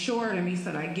he assured him, he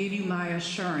said, I give you my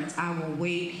assurance. I will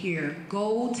wait here.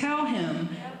 Go tell him,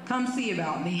 come see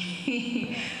about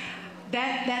me.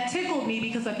 That tickled me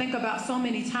because I think about so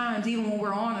many times, even when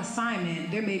we're on assignment,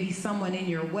 there may be someone in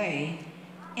your way.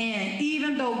 And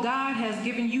even though God has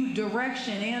given you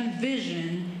direction and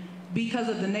vision, because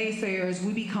of the naysayers,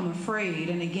 we become afraid.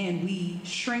 And again, we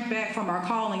shrink back from our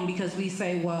calling because we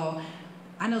say, well,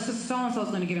 I know sister so-and-so is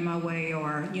going to get in my way,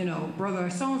 or, you know, brother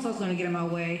so-and-so is going to get in my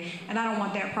way, and I don't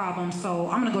want that problem,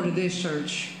 so I'm going to go to this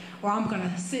church. Or I'm going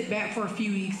to sit back for a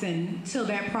few weeks until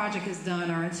that project is done,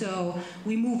 or until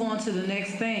we move on to the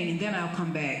next thing, and then I'll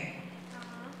come back.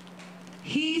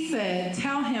 He said,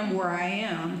 tell him where I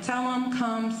am. Tell him,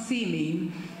 come see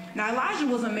me. Now, Elijah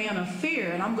was a man of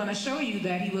fear, and I'm going to show you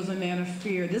that he was a man of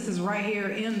fear. This is right here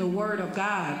in the Word of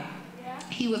God.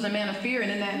 He was a man of fear,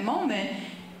 and in that moment,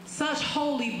 such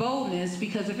holy boldness,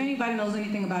 because if anybody knows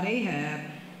anything about Ahab,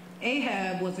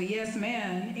 Ahab was a yes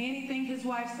man. Anything his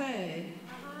wife said,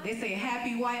 they say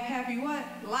happy wife, happy what?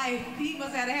 Life. He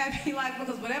must have had a happy life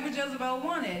because whatever Jezebel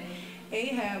wanted,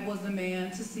 Ahab was the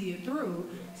man to see it through.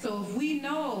 So if we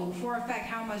know for a fact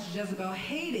how much Jezebel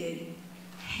hated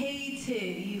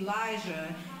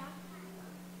Elijah,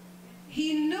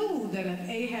 he knew that if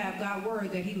Ahab got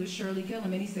word that he would surely kill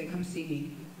him, and he said, come see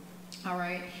me. All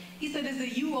right. He said, is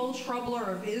it you, old troubler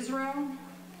of Israel?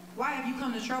 Why have you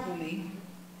come to trouble me?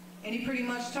 And he pretty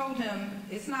much told him,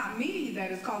 it's not me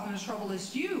that is causing this trouble,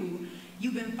 it's you.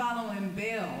 You've been following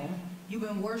Baal. You've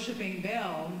been worshiping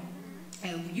Baal.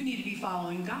 And you need to be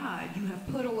following God. You have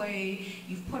put away,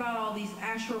 you've put out all these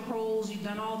Asherah poles, you've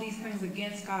done all these things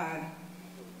against God.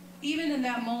 Even in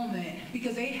that moment,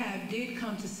 because Ahab did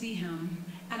come to see him,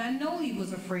 and I know he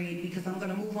was afraid, because I'm going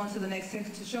to move on to the next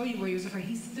text to show you where he was afraid.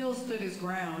 He still stood his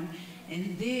ground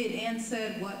and did and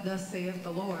said, what thus saith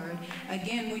the Lord.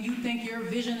 Again, when you think your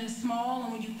vision is small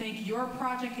and when you think your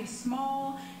project is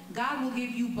small, God will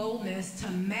give you boldness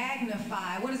to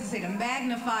magnify. What does it say? To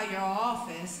magnify your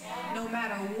office. No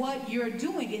matter what you're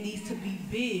doing, it needs to be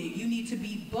big. You need to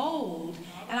be bold.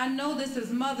 And I know this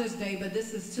is Mother's Day, but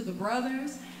this is to the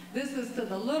brothers. This is to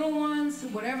the little ones.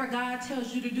 Whatever God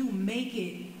tells you to do, make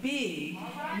it big.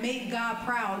 Make God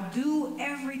proud. Do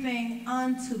everything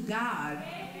unto God.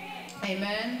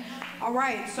 Amen. All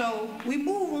right, so we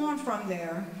move on from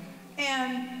there.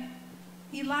 And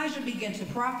Elijah began to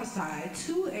prophesy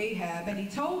to Ahab, and he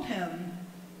told him,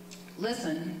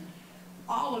 listen,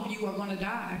 all of you are going to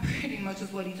die. Pretty much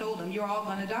is what he told him. You're all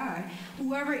going to die.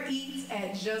 Whoever eats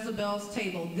at Jezebel's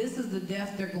table, this is the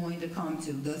death they're going to come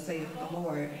to, thus saith the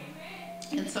Lord.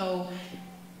 And so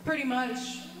pretty much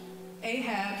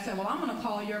Ahab said, well, I'm going to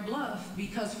call your bluff,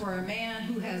 because for a man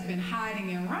who has been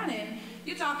hiding and running,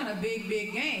 you're talking a big,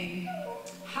 big game.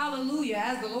 Hallelujah.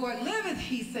 As the Lord liveth,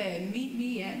 he said, meet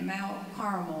me at Mount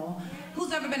Carmel.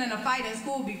 Who's ever been in a fight in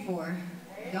school before?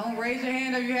 Don't raise your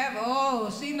hand if you have.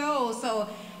 Oh, she knows. So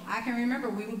I can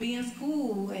remember we would be in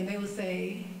school and they would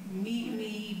say, meet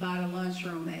me by the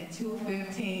lunchroom at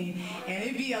 2:15. And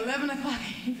it'd be 11 o'clock.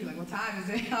 You'd be like, what time is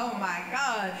it? Oh my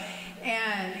God.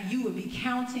 And you would be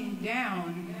counting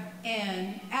down.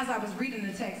 And as I was reading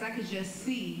the text, I could just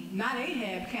see, not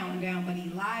Ahab counting down, but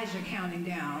Elijah counting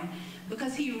down.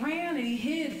 Because he ran and he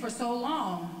hid for so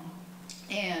long.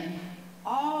 And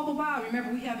all the while,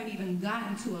 remember, we haven't even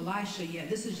gotten to Elisha yet.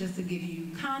 This is just to give you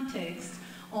context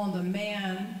on the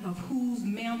man of whose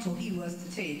mantle he was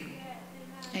to take.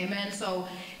 Amen. So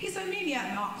he said, meet me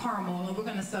at Mount Carmel, and we're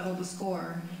going to settle the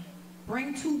score.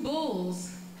 Bring 2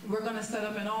 bulls. We're going to set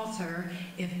up an altar.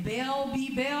 If Baal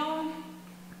be Baal,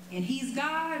 and he's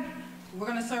God, we're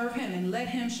going to serve him and let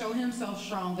him show himself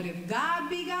strong. But if God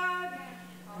be God,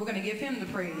 we're going to give him the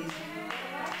praise.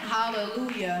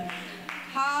 Hallelujah.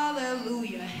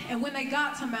 Hallelujah. And when they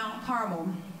got to Mount Carmel,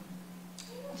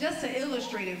 just to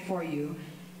illustrate it for you,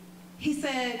 he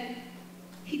said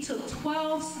he took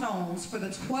 12 stones for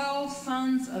the 12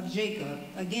 sons of Jacob.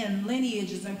 Again,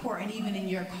 lineage is important even in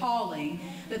your calling.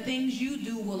 The things you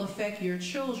do will affect your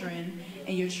children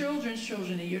and your children's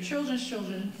children and your children's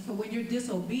children. So when you're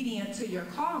disobedient to your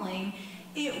calling,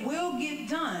 it will get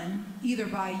done either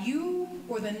by you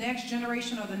for the next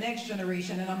generation or the next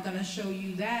generation. And I'm going to show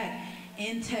you that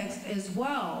in text as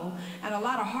well. And a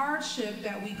lot of hardship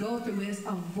that we go through is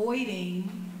avoiding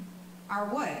our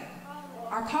what?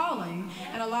 Our calling.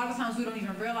 And a lot of times we don't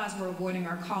even realize we're avoiding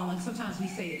our calling. Sometimes we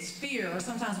say it's fear, or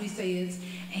sometimes we say it's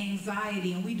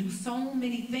anxiety, and we do so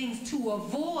many things to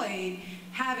avoid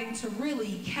having to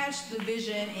really catch the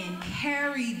vision and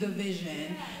carry the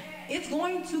vision. It's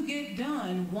going to get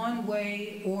done one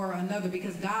way or another,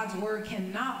 because God's word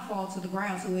cannot fall to the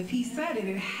ground. So if he said it,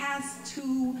 it has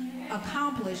to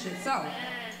accomplish it. So,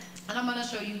 and I'm going to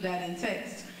show you that in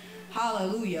text.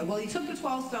 Hallelujah. Well, he took the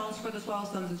 12 stones for the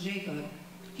 12 sons of Jacob.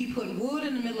 He put wood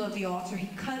in the middle of the altar. He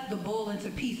cut the bull into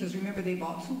pieces. Remember, they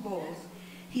bought 2 bulls.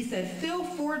 He said, fill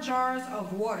 4 jars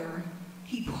of water.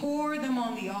 He poured them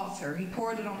on the altar. He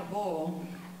poured it on the bull.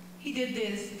 He did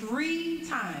this 3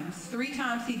 times. 3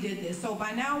 times he did this. So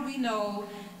by now we know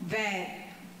that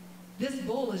this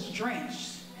bull is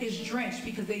drenched. It's drenched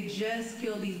because they just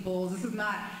killed these bulls. This is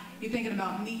not, you're thinking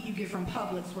about meat you get from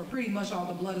Publix where pretty much all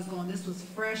the blood is gone. This was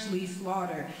freshly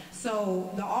slaughtered.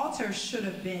 So the altar should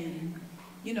have been,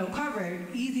 you know,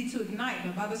 covered, easy to ignite.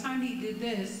 But by the time he did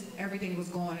this, everything was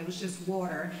gone. It was just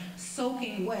water,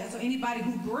 soaking wet. So anybody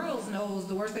who grills knows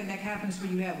the worst thing that happens for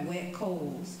you to have wet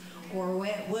coals or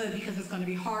wet wood, because it's going to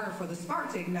be harder for the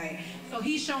spark to ignite. So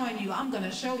he's showing you, I'm going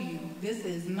to show you, this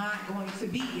is not going to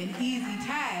be an easy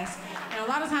task. And a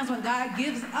lot of times when God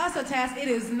gives us a task, it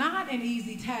is not an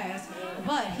easy task.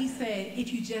 But he said,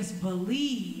 if you just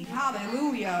believe,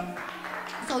 hallelujah.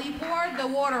 So he poured the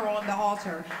water on the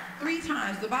altar 3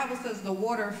 times. The Bible says the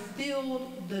water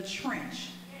filled the trench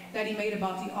that he made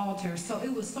about the altar. So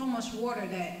it was so much water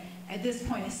that at this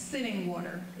point it's sitting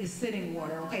water. It's sitting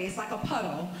water, okay? It's like a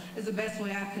puddle is the best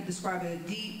way I could describe it, a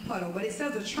deep puddle. But it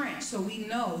says a trench, so we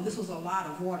know this was a lot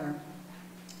of water.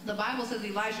 The Bible says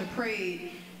Elijah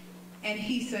prayed, and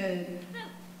he said,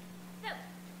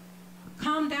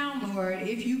 come down, Lord,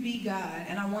 if you be God,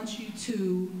 and I want you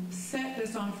to set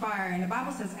this on fire. And the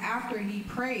Bible says after he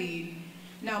prayed,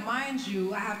 now mind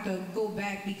you, I have to go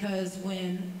back, because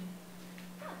when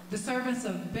the servants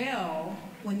of Baal,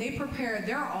 when they prepared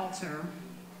their altar,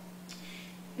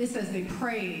 it says they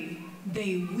prayed,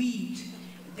 they wept,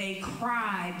 they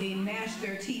cried, they gnashed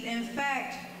their teeth. In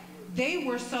fact, they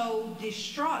were so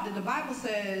distraught that the Bible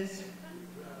says,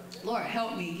 Lord,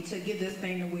 help me to give this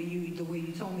thing the way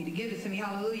you told me to give it to me.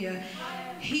 Hallelujah.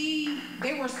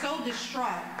 They were so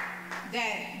distraught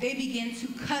that they began to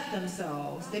cut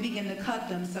themselves. They began to cut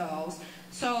themselves.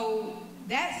 So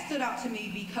that stood out to me,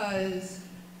 because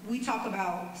we talk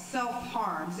about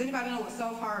self-harm. Does anybody know what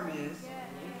self-harm is?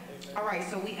 All right,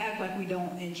 so we act like we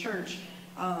don't in church.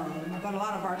 But a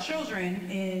lot of our children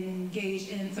engage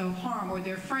in self-harm, or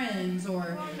their friends,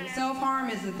 or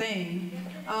self-harm is a thing.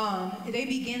 They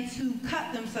begin to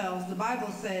cut themselves, the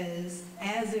Bible says,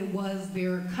 as it was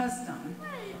their custom.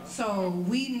 So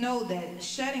we know that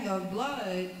shedding of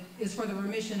blood is for the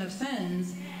remission of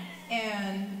sins,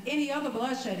 and any other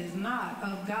bloodshed is not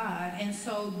of God. And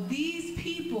so these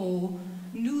people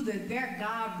knew that their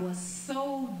God was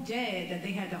so dead that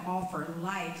they had to offer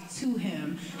life to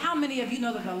him. How many of you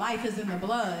know that the life is in the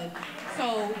blood?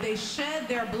 So they shed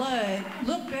their blood.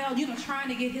 Look, Baal, trying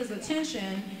to get his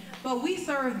attention. But we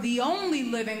serve the only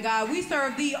living God. We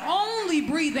serve the only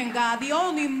breathing God, the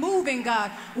only moving God.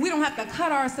 We don't have to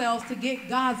cut ourselves to get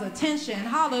God's attention.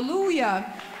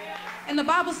 Hallelujah. And the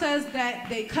Bible says that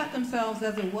they cut themselves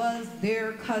as it was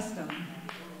their custom.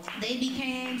 They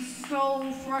became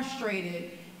so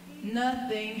frustrated,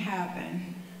 nothing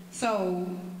happened. So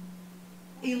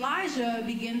Elijah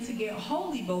began to get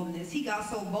holy boldness. He got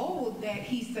so bold that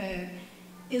he said,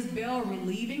 is Baal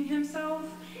relieving himself?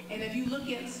 And if you look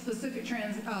at specific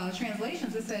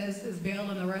translations, it says, is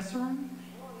Baal in the restroom?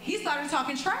 He started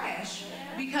talking trash,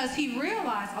 because he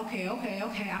realized, okay,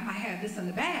 I might have this in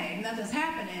the bag. Nothing's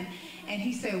happening. And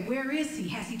he said, where is he?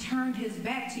 Has he turned his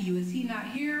back to you? Is he not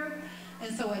here?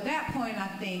 And so at that point, I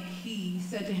think he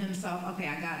said to himself, okay,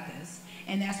 I got this.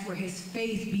 And that's where his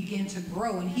faith began to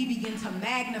grow. And he began to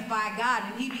magnify God.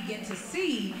 And he began to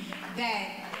see that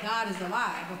God is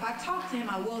alive. If I talk to him,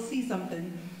 I will see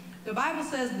something. The Bible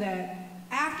says that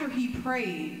after he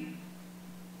prayed,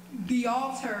 the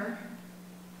altar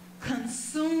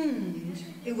consumed.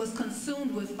 It was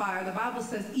consumed with fire. The Bible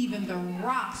says even the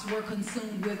rocks were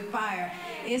consumed with fire.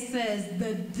 It says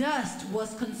the dust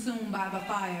was consumed by the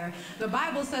fire. The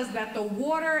Bible says that the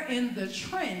water in the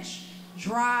trench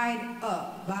dried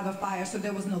up by the fire. So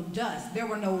there was no dust. There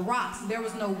were no rocks. There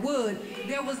was no wood.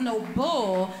 There was no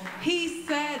bull. He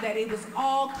said that it was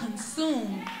all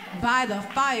consumed by the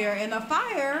fire. And the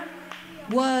fire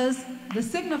was the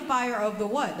signifier of the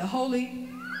what? The Holy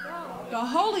The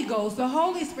Holy Ghost, the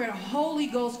Holy Spirit, Holy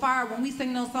Ghost fire, when we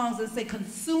sing those songs and say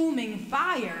consuming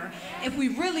fire, if we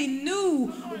really knew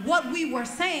what we were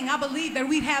saying, I believe that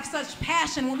we'd have such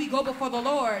passion when we go before the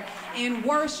Lord in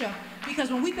worship.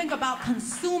 Because when we think about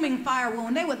consuming fire,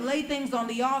 when they would lay things on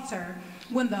the altar,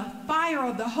 when the fire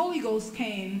of the Holy Ghost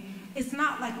came, it's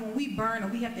not like when we burn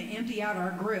and we have to empty out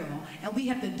our grill and we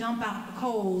have to dump out the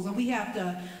coals and we have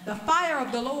to, the fire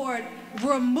of the Lord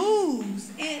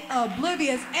removes, it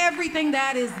obliviates everything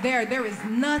that is there. There is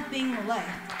nothing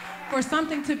left. For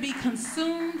something to be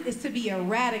consumed is to be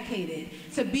eradicated,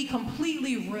 to be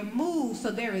completely removed,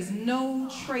 so there is no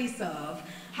trace of.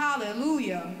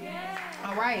 Hallelujah.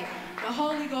 All right. The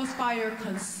Holy Ghost fire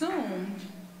consumed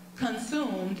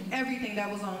everything that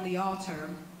was on the altar.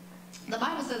 The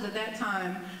Bible says at that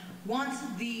time, once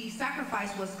the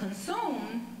sacrifice was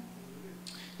consumed,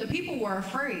 the people were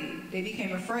afraid. They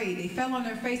became afraid. They fell on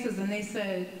their faces and they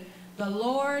said, "The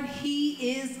Lord,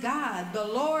 He is God. The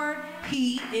Lord,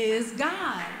 He is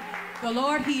God. The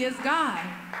Lord, He is God."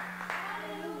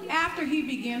 After he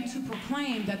began to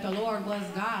proclaim that the Lord was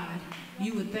God,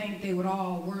 you would think they would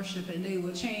all worship and they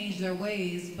would change their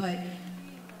ways, but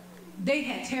they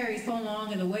had tarried so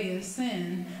long in the way of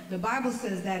sin. The Bible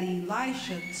says that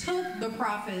Elisha took the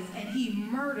prophets and he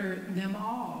murdered them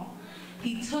all.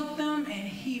 He took them and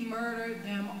he murdered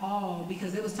them all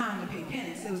because it was time to pay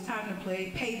penance. It was time to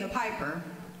pay the piper.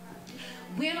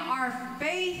 When our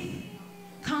faith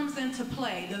comes into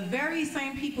play, the very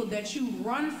same people that you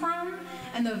run from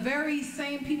and the very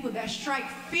same people that strike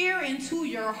fear into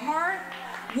your heart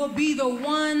will be the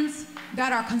ones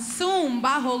that are consumed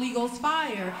by Holy Ghost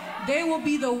fire. They will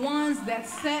be the ones that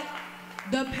set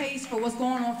the pace for what's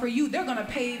going on for you. They're going to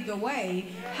pave the way.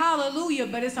 Hallelujah.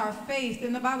 But it's our faith.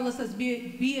 In the Bible it says, be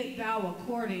it thou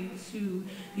according to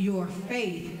your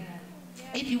faith.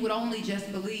 If you would only just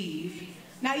believe.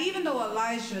 Now, even though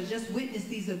Elijah just witnessed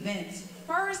these events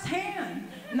firsthand,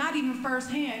 not even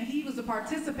firsthand, he was a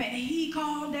participant. He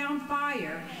called down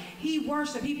fire. He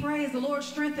worshiped. He praised. The Lord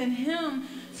strengthened him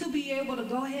to be able to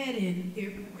go ahead and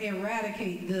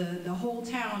eradicate the whole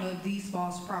town of these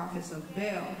false prophets of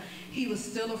Baal. He was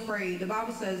still afraid. The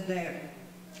Bible says that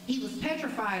he was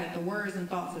petrified at the words and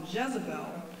thoughts of Jezebel.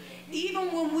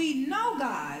 Even when we know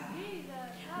God,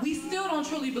 we still don't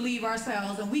truly believe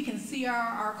ourselves, and we can see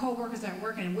our co-workers at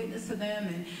work and witness to them,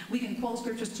 and we can quote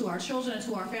scriptures to our children and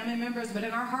to our family members, but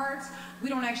in our hearts, we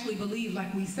don't actually believe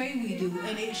like we say we do.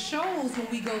 And it shows when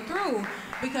we go through,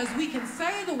 because we can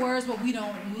say the words, but we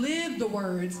don't live the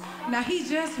words. Now, he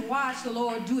just watched the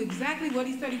Lord do exactly what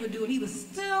he said he would do, and he was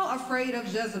still afraid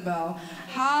of Jezebel.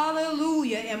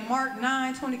 Hallelujah. In Mark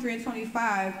 9:23 and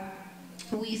 25,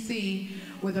 we see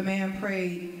where the man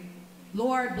prayed,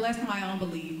 "Lord, bless my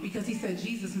unbelief," because he said,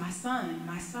 "Jesus, my son,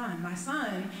 my son, my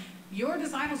son, your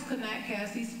disciples could not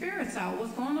cast these spirits out.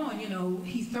 What's going on?" You know,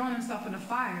 he's throwing himself in the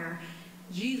fire.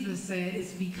 Jesus said,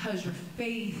 "It's because your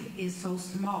faith is so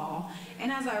small."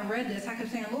 And as I read this, I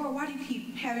kept saying, "Lord, why do you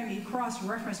keep having me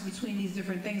cross-reference between these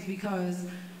different things?" Because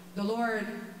the Lord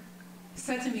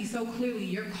said to me so clearly,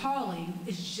 your calling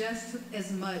is just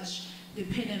as much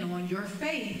dependent on your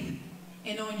faith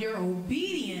and on your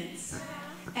obedience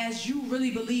as you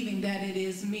really believing that it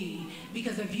is me.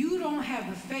 Because if you don't have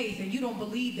the faith and you don't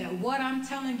believe that what I'm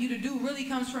telling you to do really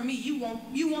comes from me, you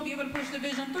won't be able to push the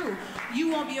vision through. You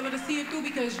won't be able to see it through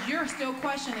because you're still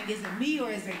questioning, is it me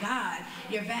or is it God?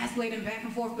 You're vacillating back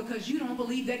and forth because you don't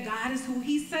believe that God is who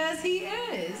he says he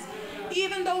is.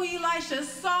 Even though Elisha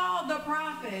saw the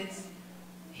prophets,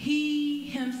 he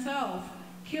himself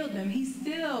killed them. He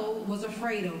still was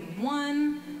afraid of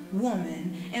one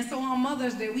woman. And so on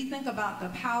Mother's Day, we think about the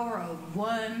power of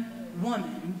one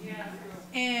woman. Yes.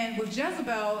 And with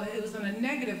Jezebel, it was in a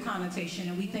negative connotation,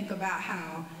 and we think about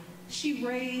how she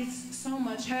raised so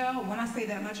much hell. When I say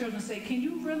that, my children say, "Can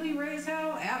you really raise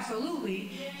hell?"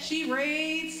 Absolutely. She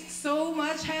raised so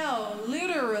much hell,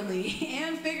 literally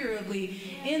and figuratively,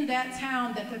 in that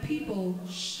town that the people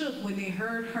shook when they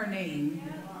heard her name.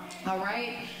 All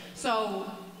right? So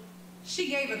she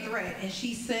gave a threat, and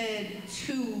she said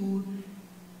to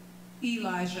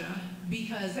Elijah,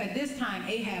 because at this time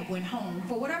Ahab went home.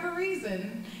 For whatever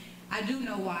reason, I do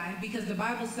know why, because the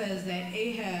Bible says that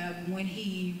Ahab, when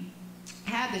he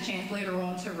had the chance later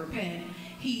on to repent,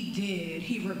 he did.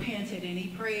 He repented and he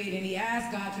prayed and he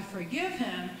asked God to forgive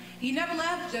him. He never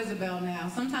left Jezebel now.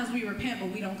 Sometimes we repent,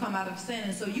 but we don't come out of sin,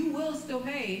 and so you will still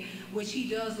pay, which he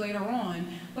does later on.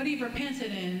 But he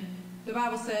repented, and the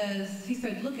Bible says, he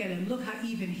said, "Look at him. Look how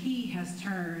even he has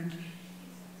turned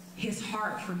his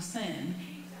heart from sin.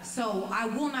 So I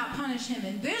will not punish him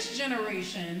in this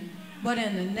generation, but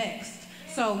in the next."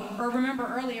 So remember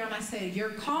earlier when I said your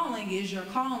calling is your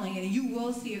calling, and you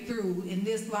will see it through in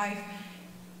this life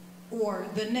or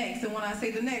the next. And when I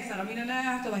say the next, I don't mean in the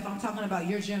afterlife. I'm talking about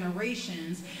your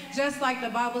generations. Just like the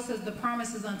Bible says, the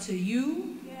promise is unto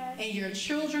you and your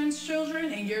children's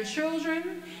children and your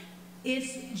children.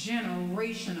 It's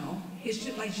generational. It's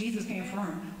just like Jesus came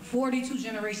from 42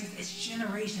 generations. It's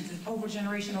generations. It's over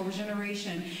generation over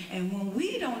generation. And when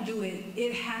we don't do it,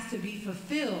 it has to be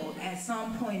fulfilled at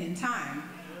some point in time.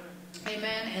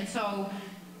 Amen. And so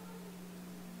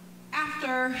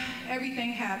after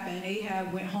everything happened,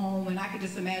 Ahab went home, and I could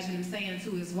just imagine him saying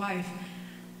to his wife,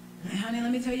 honey,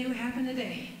 let me tell you what happened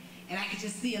today. And I could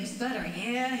just see him stuttering.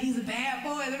 Yeah, he's a bad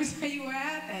boy. Let me tell you what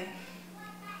happened.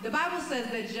 The Bible says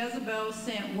that Jezebel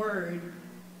sent word,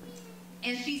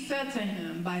 and she said to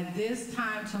him, by this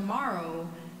time tomorrow,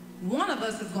 one of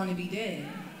us is going to be dead.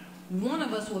 One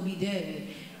of us will be dead.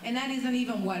 And that isn't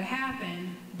even what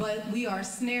happened, but we are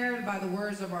snared by the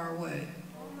words of our what?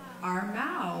 Our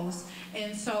mouths.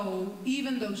 And so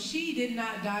even though she did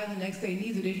not die the next day,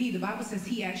 neither did he. The Bible says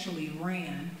he actually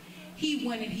ran. He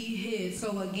went and he hid.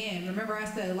 So again, remember I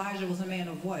said Elijah was a man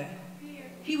of what?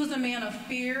 He was a man of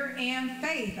fear and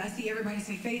faith. I see everybody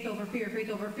say faith over fear,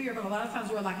 but a lot of times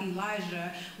we're like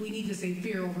Elijah. We need to say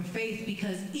fear over faith,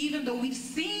 because even though we've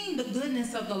seen the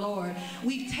goodness of the Lord,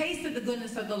 we've tasted the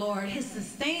goodness of the Lord, his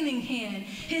sustaining hand,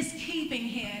 his keeping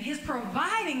hand, his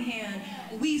providing hand,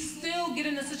 we still get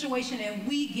in a situation and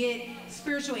we get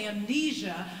spiritual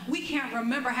amnesia. We can't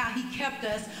remember how he kept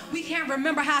us. We can't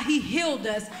remember how he healed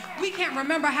us. We can't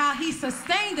remember how he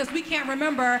sustained us. We can't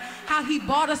remember how he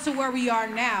brought us to where we are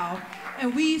now.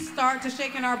 And we start to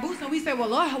shaking our boots and we say, well,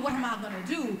 Lord, what am I going to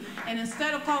do? And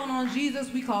instead of calling on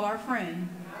Jesus, we call our friend.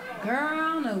 Girl,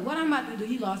 I don't know what I'm about to do.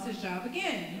 He lost his job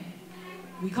again.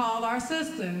 We call our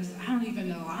sisters. I don't even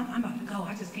know. I'm about to go.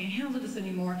 I just can't handle this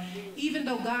anymore. Even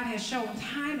though God has shown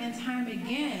time and time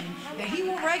again that he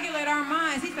will regulate our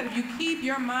minds. He said if you keep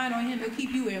your mind on him, he'll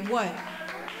keep you in what?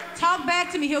 Talk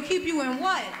back to me. He'll keep you in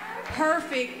what?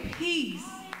 Perfect peace.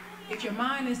 If your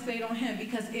mind is stayed on him.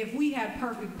 Because if we had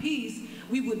perfect peace,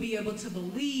 we would be able to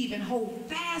believe and hold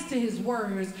fast to his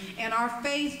words. And our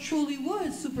faith truly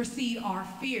would supersede our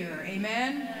fear.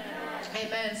 Amen?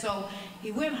 Amen. So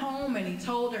he went home and he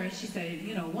told her, and she said,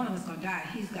 you know, one of us going to die.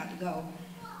 He's got to go.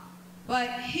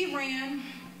 But he ran,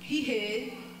 he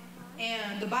hid,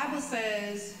 and the Bible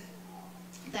says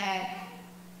that,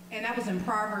 and that was in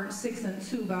Proverbs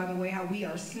 6:2, by the way, how we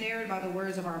are snared by the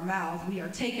words of our mouth. We are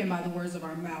taken by the words of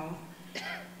our mouth.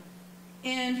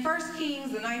 In 1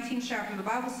 Kings, the 19th chapter, the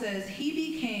Bible says he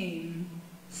became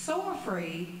so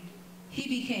afraid, he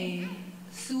became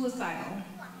suicidal.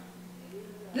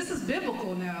 This is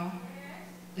biblical now.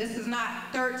 This is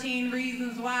not 13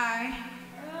 reasons why.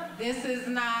 This is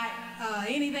not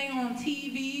anything on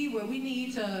TV where we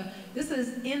need to. This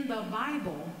is in the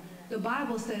Bible. The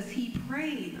Bible says he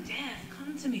prayed, death,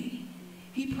 come to me.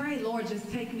 He prayed, Lord, just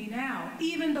take me now.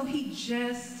 Even though he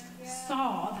just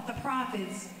saw that the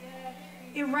prophets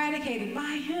eradicated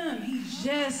by him. He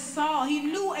just saw. He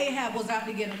knew Ahab was out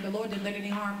to get him. The Lord didn't let any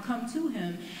harm come to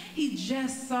him. He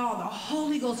just saw the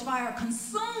Holy Ghost fire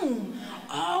consume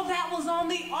all that was on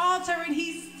the altar, and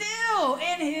he still,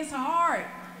 in his heart,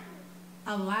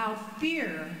 allowed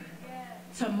fear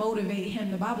to motivate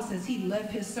him. The Bible says he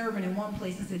left his servant in one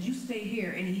place and said, you stay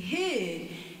here. And he hid.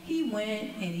 He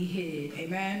went and he hid.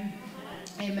 Amen?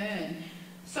 Amen.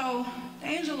 So the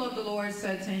angel of the Lord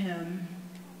said to him,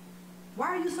 why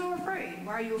are you so afraid?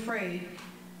 Why are you afraid?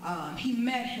 He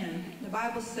met him. The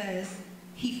Bible says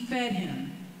he fed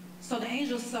him. So the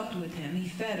angel supped with him. He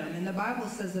fed him. And the Bible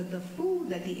says that the food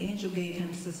that the angel gave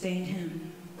him sustained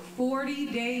him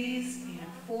 40 days and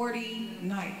 40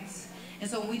 nights. And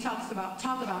so when we talk about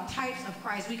types of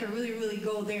Christ, we can really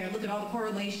go there and look at all the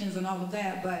correlations and all of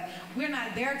that. But we're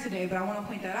not there today, but I want to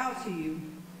point that out to you.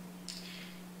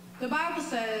 The Bible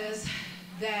says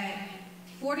that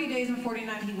 40 days and 40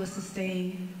 nights he was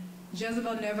sustained.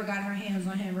 Jezebel never got her hands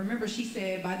on him. Remember, she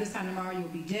said, by this time tomorrow you'll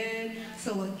be dead.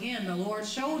 So again, the Lord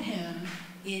showed him,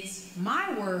 it's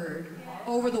my word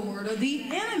over the word of the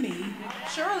enemy.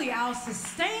 Surely I'll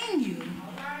sustain you.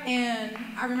 And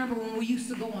I remember when we used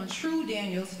to go on True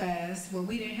Daniel's fast, where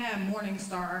we didn't have Morning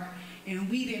Star, and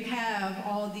we didn't have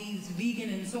all these vegan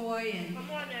and soy.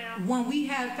 And when we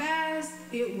had fast,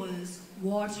 it was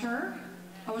water.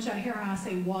 I want y'all to hear how I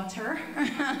say water.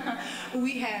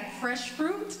 We had fresh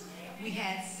fruit. We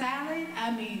had salad.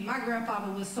 I mean, my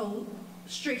grandfather was so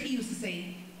strict. He used to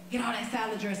say, get all that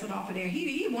salad dressing off of there.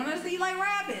 He wanted us to eat like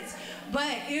rabbits.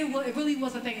 But it really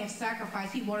was a thing of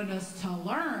sacrifice. He wanted us to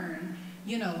learn,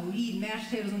 you know, eat mashed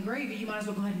potatoes and gravy. You might as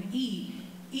well go ahead and eat.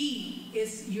 eat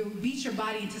is you beat your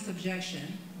body into subjection.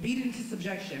 Beat it into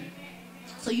subjection.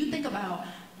 So you think about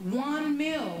one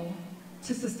meal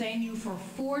to sustain you for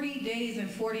 40 days and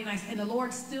 40 nights. And the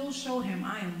Lord still showed him,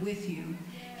 I am with you.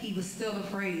 He was still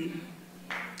afraid.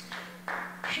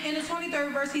 In the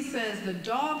 23rd verse, he says, the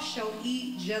dogs shall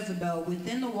eat Jezebel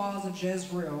within the walls of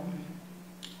Jezreel.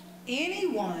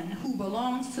 Anyone who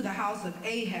belongs to the house of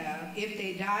Ahab, if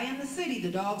they die in the city,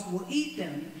 the dogs will eat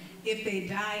them. If they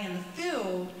die in the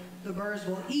field, the birds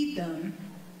will eat them.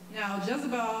 Now,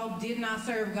 Jezebel did not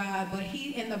serve God, but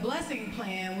he, in the blessing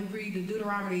plan, we read the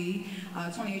Deuteronomy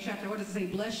 28 chapter, what does it say?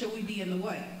 Blessed shall we be in the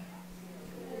what?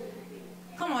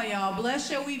 Come on, y'all. Blessed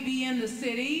shall we be in the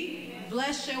city.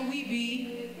 Blessed shall we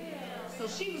be. So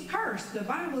she was cursed. The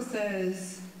Bible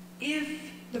says,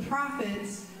 if the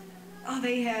prophets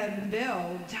they had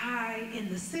Bethel die in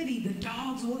the city, the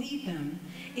dogs will eat them.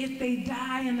 If they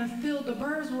die in the field, the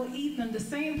birds will eat them. The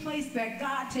same place that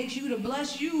God takes you to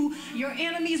bless you, your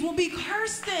enemies will be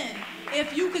cursed in.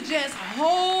 If you could just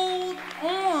hold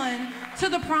on to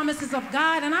the promises of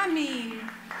God, and I mean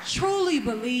truly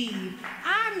believe.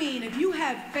 I mean, if you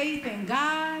have faith in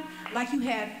God, like you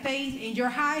had faith in your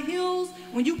high heels,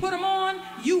 when you put them on,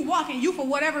 you walk and you, for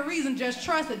whatever reason, just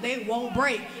trust that they won't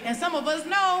break. And some of us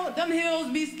know them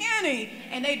heels be skinny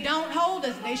and they don't hold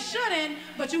us. They shouldn't,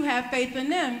 but you have faith in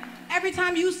them. Every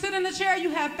time you sit in the chair,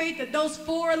 you have faith that those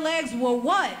four legs will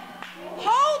what?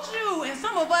 Hold you. And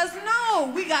some of us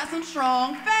know we got some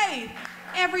strong faith.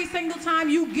 Every single time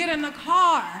you get in the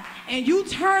car and you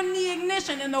turn the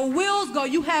ignition and the wheels go,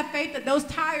 you have faith that those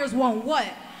tires won't what?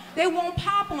 They won't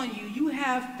pop on you. You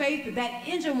have faith that that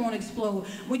engine won't explode.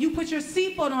 When you put your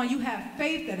seatbelt on, you have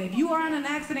faith that if you are in an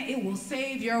accident, it will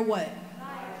save your what?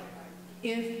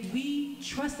 If we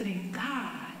trusted in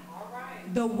God,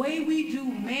 the way we do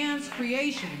man's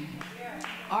creation,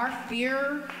 our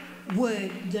fear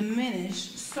would diminish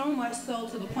so much so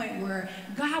to the point where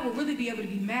God will really be able to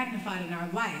be magnified in our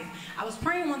life. I was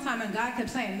praying one time and God kept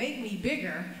saying, make me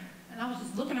bigger. And I was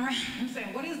just looking around and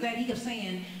saying, what is that? He kept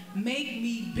saying, make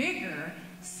me bigger,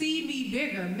 see me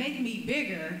bigger, make me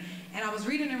bigger. And I was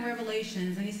reading in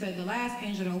Revelations and he said the last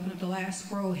angel to open up the last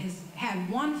scroll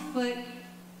had 1 foot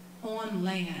on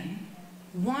land,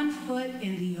 1 foot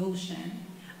in the ocean,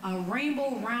 a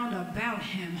rainbow round about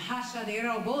him,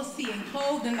 and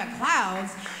clothed in the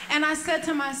clouds. And I said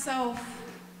to myself,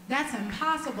 that's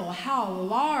impossible. How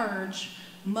large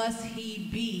must he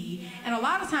be? And a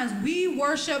lot of times we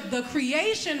worship the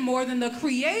creation more than the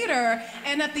creator,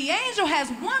 and that the angel has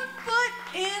 1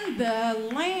 foot in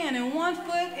the land and 1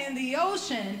 foot in the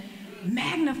ocean.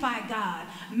 Magnify God,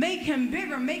 make him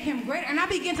bigger, make him greater. And I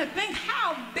begin to think,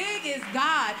 how big is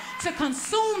God to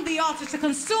consume the altar, to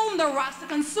consume the rocks, to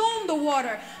consume the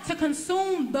water, to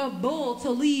consume the bull, to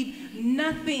leave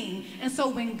nothing. And so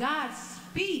when God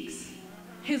speaks,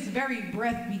 his very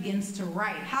breath begins to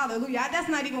write. Hallelujah. That's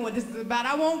not even what this is about.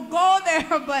 I won't go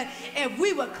there, but if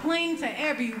we would cling to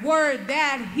every word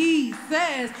that he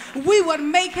says, we would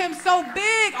make him so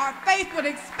big, our faith would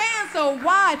expand so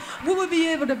wide, we would be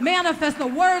able to manifest the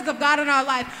words of God in our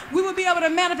life. We would be able to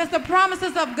manifest the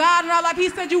promises of God in our life. He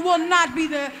said, you will not be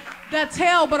the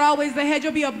tail, but always the head.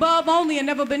 You'll be above only and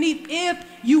never beneath if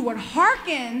you would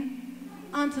hearken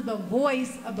unto the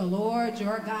voice of the Lord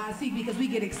your God. See, because we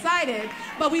get excited,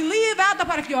 but we leave out the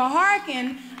part, if you're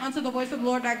hearken unto the voice of the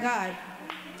Lord our God.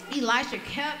 Elisha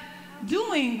kept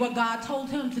doing what God told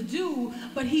him to do,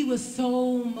 but he was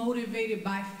so motivated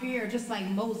by fear, just like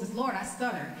Moses. Lord, I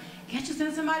stutter. Can't you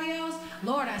send somebody else?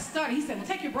 Lord, I stutter. He said, well,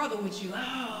 take your brother with you.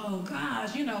 Oh,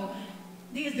 gosh, you know,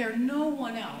 is there no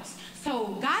one else?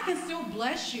 So God can still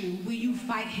bless you when you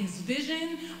fight his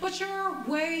vision, but your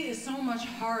way is so much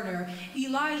harder.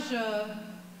 Elijah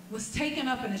was taken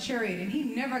up in a chariot, and he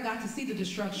never got to see the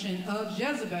destruction of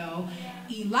Jezebel.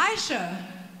 Elisha,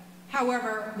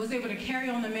 however, was able to carry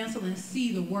on the mantle and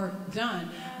see the work done.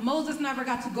 Moses never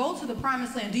got to go to the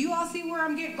promised land. Do you all see where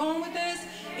I'm going with this?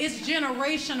 It's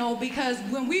generational, because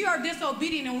when we are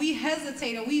disobedient and we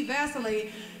hesitate and we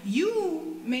vacillate, you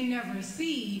may never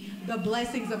see the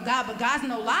blessings of God, but God's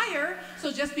no liar.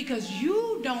 So just because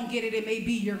you don't get it, it may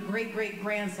be your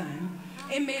great-great-grandson.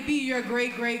 It may be your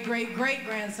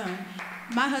great-great-great-great-grandson.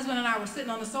 My husband and I were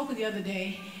sitting on the sofa the other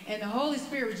day, and the Holy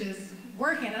Spirit was just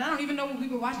working, and I don't even know what we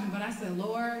were watching, but I said,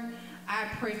 Lord, I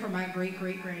pray for my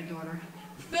great-great-granddaughter.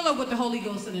 Fill her with the Holy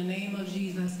Ghost in the name of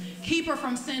Jesus. Keep her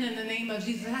from sin in the name of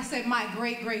Jesus. I said, my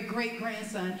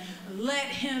great-great-great-grandson, let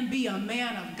him be a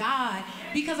man of God.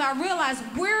 Because I realize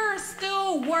we're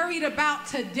still worried about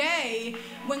today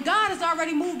when God has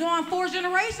already moved on 4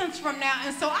 generations from now.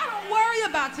 And so I don't worry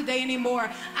about today anymore.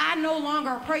 I no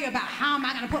longer pray about how am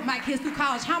I going to put my kids through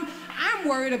college. I'm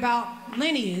worried about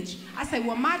lineage. I say,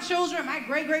 well, my children, my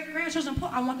great-great-grandchildren,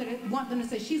 I want them to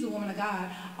say she's a woman of God.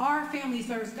 Our family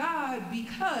serves God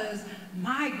because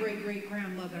my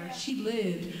great-great-grandmother, she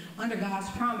lived under God's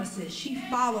promises. She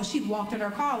followed, she walked in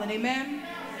her calling, amen?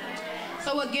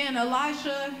 So again,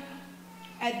 Elisha,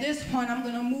 at this point, I'm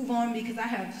going to move on because I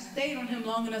have stayed on him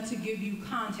long enough to give you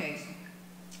context.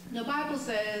 The Bible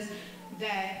says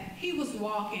that he was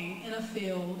walking in a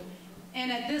field, and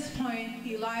at this point,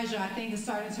 Elijah, I think, is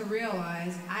starting to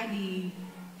realize, I need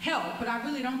help. But I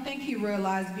really don't think he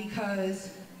realized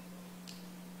because,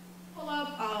 pull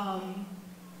up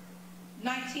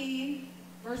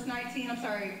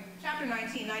chapter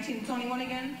 19, 19 to 21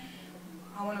 again.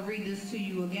 I want to read this to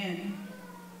you again.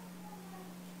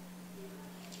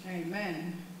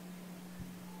 Amen.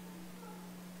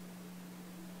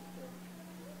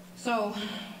 So,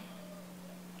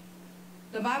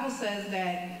 the Bible says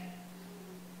that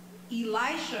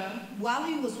Elisha, while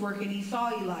he was working, he saw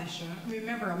Elisha.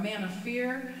 Remember, a man of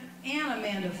fear and a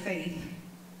man of faith.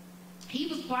 He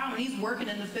was plowing, he's working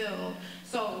in the field.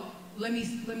 So let me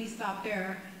stop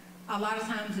there. A lot of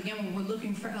times, again, when we're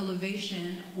looking for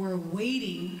elevation, we're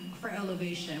waiting for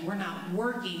elevation. We're not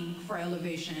working for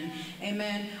elevation.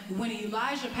 Amen. When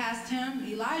Elijah passed him,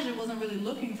 Elijah wasn't really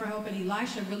looking for help, and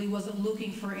Elisha really wasn't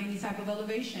looking for any type of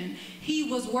elevation.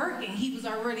 He was working. He was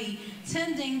already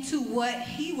tending to what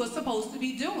he was supposed to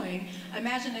be doing.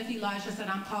 Imagine if Elijah said,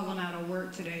 I'm calling out of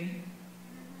work today.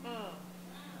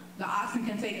 The oxen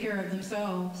can take care of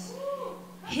themselves.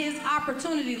 His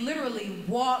opportunity literally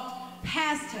walked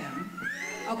past him,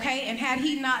 okay? And had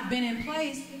he not been in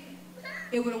place,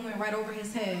 it would have went right over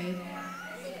his head.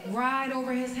 Right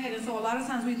over his head. And so a lot of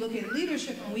times we look at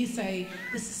leadership and we say,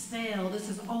 this is stale, this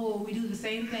is old, we do the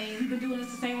same thing. We've been doing this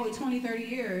the same way 20, 30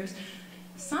 years.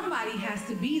 Somebody has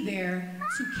to be there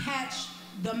to catch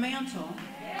the mantle.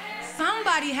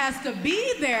 Somebody has to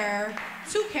be there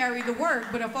to carry the work.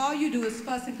 But if all you do is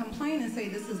fuss and complain and say,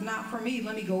 this is not for me,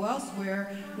 let me go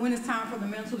elsewhere, when it's time for the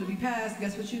mantle to be passed,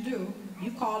 guess what you do?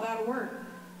 You've called out of work.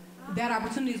 That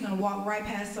opportunity is going to walk right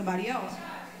past somebody else.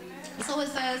 So it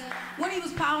says, when he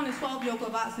was plowing his 12 yoke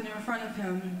of oxen in front of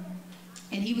him,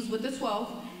 and he was with the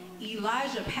 12th,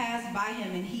 Elijah passed by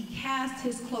him, and he cast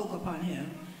his cloak upon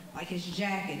him, like his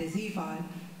jacket, his ephod.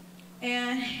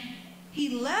 And he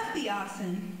left the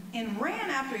oxen and ran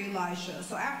after Elisha.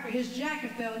 So after his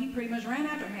jacket fell, he pretty much ran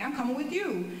after him. I'm coming with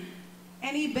you.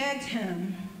 And he begged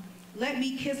him, let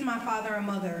me kiss my father and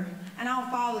mother, and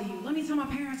I'll follow you. Let me tell my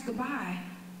parents goodbye.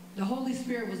 The Holy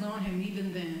Spirit was on him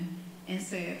even then and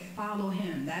said, follow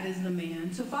him. That is the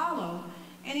man to follow.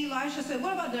 And Elisha said,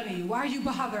 what have I done to you? Why are you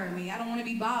bothering me? I don't want to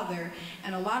be bothered.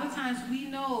 And a lot of times we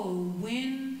know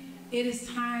when it is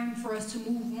time for us to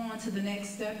move on to the next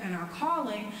step in our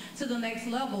calling, to the next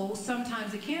level.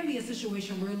 Sometimes it can be a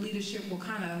situation where leadership will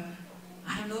kind of,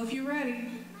 I don't know if you're ready.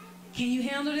 Can you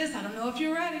handle this? I don't know if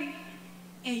you're ready.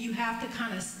 And you have to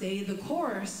kind of stay the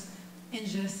course and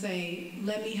just say,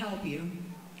 let me help you.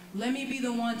 Let me be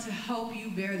the one to help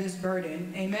you bear this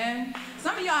burden. Amen?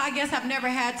 Some of y'all, I guess, have never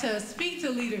had to speak to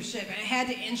leadership and had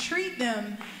to entreat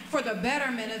them for the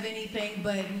betterment of anything.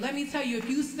 But let me tell you, if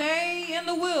you stay in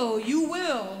the will, you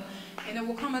will. And there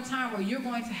will come a time where you're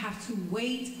going to have to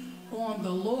wait on the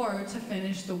Lord to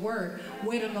finish the work.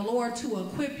 Wait on the Lord to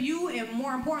equip you, and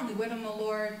more importantly, wait on the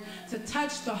Lord to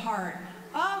touch the heart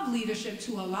of leadership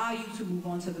to allow you to move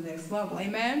on to the next level.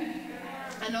 Amen?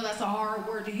 I know that's a hard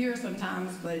word to hear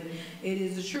sometimes, but it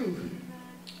is the truth.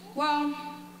 Well,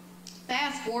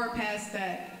 fast forward past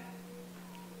that.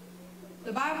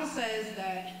 The Bible says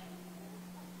that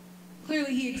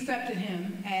clearly he accepted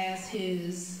him as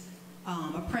his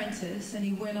apprentice, and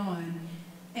he went on.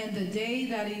 And the day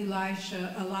that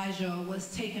Elijah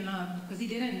was taken up, because he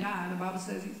didn't die, the Bible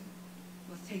says he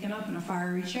was taken up in a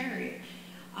fiery chariot.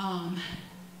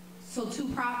 So 2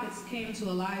 prophets came to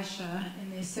Elisha,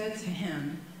 and they said to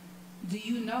him, do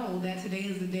you know that today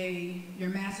is the day your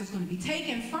master's going to be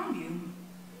taken from you?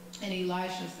 And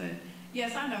Elisha said,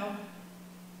 yes, I know.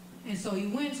 And so he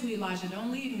went to Elisha,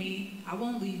 don't leave me, I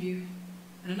won't leave you.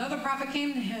 And another prophet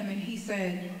came to him, and he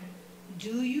said,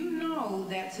 do you know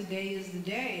that today is the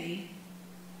day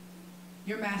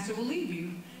your master will leave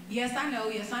you? Yes, I know,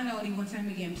 and he went to him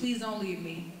again, please don't leave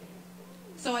me.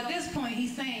 So at this point,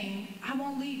 he's saying, I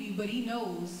won't leave you, but he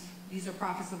knows these are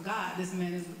prophets of God. This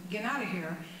man is getting out of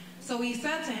here. So he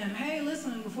said to him, hey,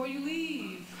 listen, before you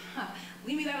leave,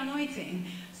 leave me that anointing.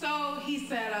 So he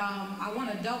said, I want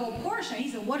a double portion.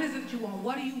 He said, what is it you want?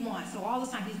 What do you want? So all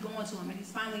this time he's going to him, and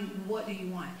he's finally, what do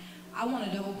you want? I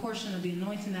want a double portion of the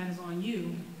anointing that is on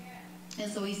you.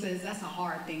 And so he says, that's a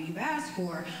hard thing you've asked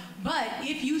for. But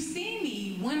if you see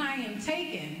me when I am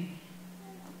taken,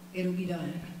 it'll be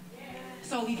done.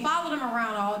 So he followed him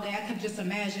around all day. I could just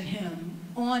imagine him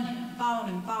on him,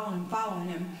 following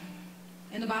him.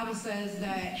 And the Bible says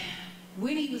that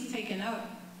when he was taken up,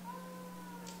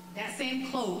 that same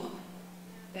cloak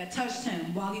that touched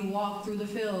him while he walked through the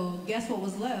field, guess what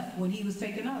was left when he was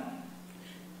taken up?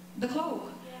 The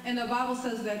cloak. And the Bible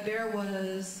says that there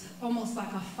was almost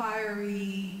like a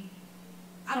fiery,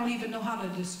 I don't even know how to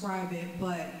describe it,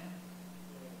 but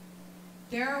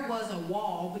there was a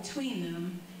wall between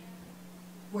them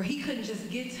where he couldn't just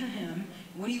get to him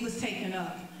when he was taken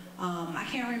up. I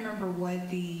can't remember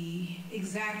what the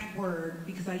exact word,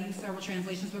 because I used several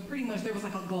translations, but pretty much there was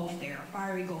like a gulf there, a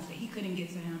fiery gulf that he couldn't get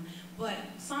to him. But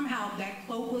somehow that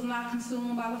cloak was not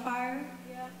consumed by the fire,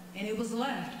 and it was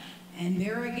left. And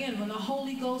there again, when the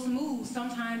Holy Ghost moves,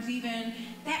 sometimes even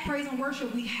that praise and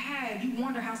worship we had, you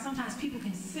wonder how sometimes people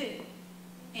can sit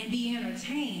and be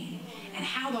entertained, and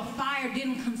how the fire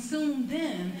didn't consume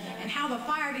them, and how the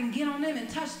fire didn't get on them and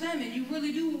touch them, and you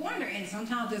really do wonder. And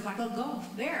sometimes there's like a gulf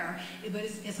there, but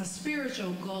it's a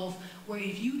spiritual gulf where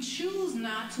if you choose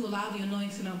not to allow the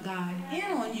anointing of God in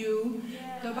on you,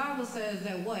 the Bible says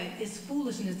that what? It's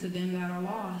foolishness to them that are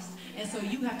lost. And so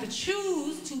you have to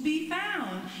choose to be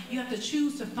found. You have to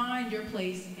choose to find your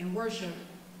place in worship.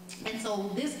 And so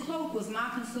this cloak was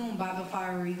not consumed by the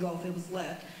fiery gulf. It was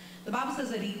left. The Bible says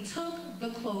that he took the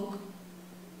cloak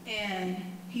and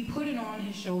he put it on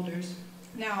his shoulders.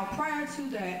 Now, prior to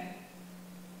that,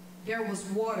 there was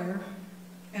water,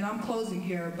 and I'm closing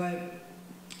here, but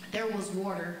there was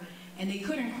water, and they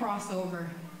couldn't cross over.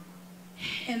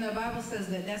 And the Bible says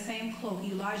that that same cloak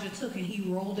Elijah took and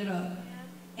he rolled it up.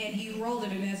 And he rolled it,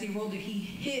 and as he rolled it, he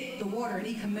hit the water, and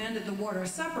he commanded the water to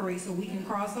separate so we can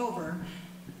cross over.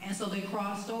 And so they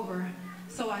crossed over.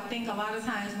 So I think a lot of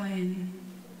times when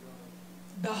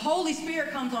the Holy Spirit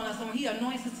comes on us, and when he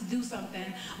anoints us to do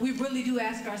something, we really do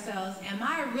ask ourselves, am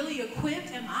I really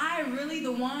equipped? Am I really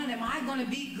the one? Am I going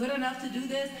to be good enough to do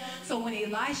this? So when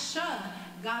Elisha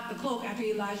got the cloak after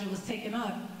Elijah was taken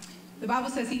up, the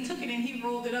Bible says he took it and he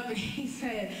rolled it up, and he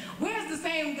said, where's the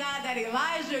same God that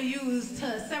Elijah used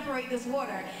to separate this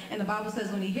water? And the Bible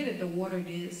says when he hit it, the water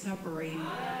did separate.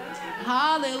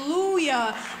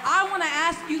 Hallelujah. I want to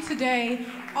ask you today,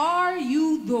 are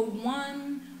you the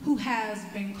one who has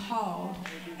been called?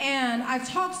 And I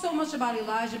talk so much about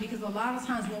Elijah because a lot of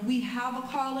times when we have a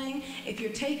calling, if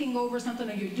you're taking over something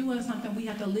or you're doing something, we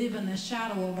have to live in the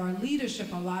shadow of our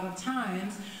leadership a lot of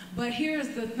times. But here's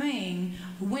the thing,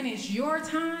 when it's your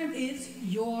time, it's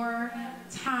your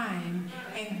time.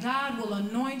 And God will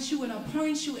anoint you and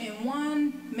appoint you, and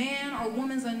one man or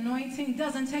woman's anointing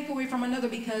doesn't take away from another,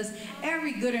 because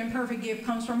every good and perfect gift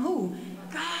comes from who?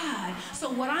 God. So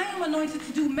what I am anointed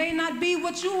to do may not be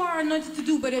what you are anointed to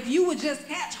do, but if you would just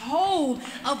catch hold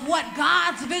of what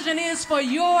God's vision is for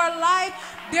your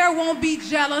life, there won't be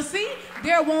jealousy,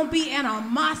 there won't be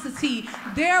animosity,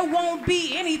 there won't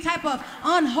be any type of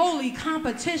unholy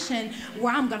competition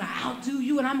where I'm going to outdo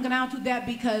you and I'm going to outdo that,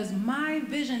 because my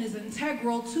vision is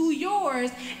integral to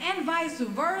yours and vice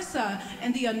versa.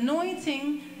 And the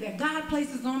anointing that God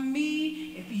places on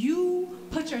me, if you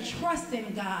put your trust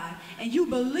in God and you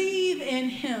believe in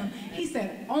him, he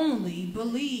said, only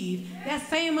believe. That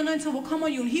same anointing will come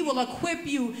on you, and he will equip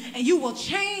you, and you will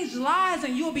change lives,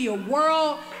 and you'll be a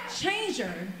world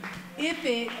changer if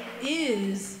it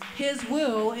is his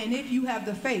will and if you have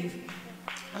the faith.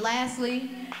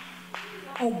 Lastly,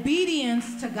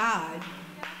 obedience to God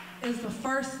is the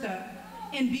first step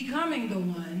in becoming the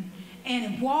one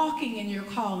and walking in your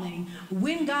calling.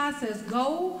 When God says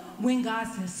go, when God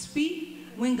says speak,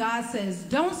 when God says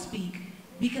don't speak,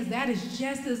 because that is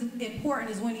just as important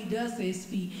as when he does say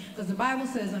speak. Because the Bible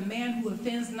says a man who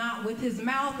offends not with his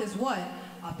mouth is what?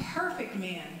 A perfect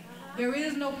man. There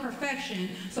is no perfection.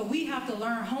 So we have to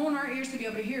learn, hone our ears to be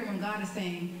able to hear when God is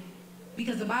saying,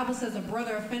 because the Bible says a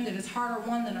brother offended is harder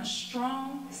won than a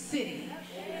strong city.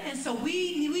 And so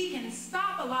we can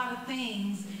stop a lot of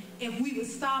things if we would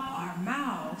stop our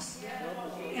mouths.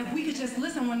 If we could just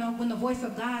listen when the voice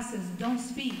of God says, don't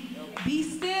speak. Be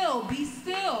still,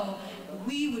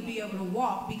 we would be able to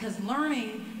walk, because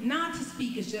learning not to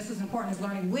speak is just as important as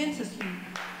learning when to speak.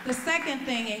 The second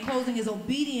thing in closing is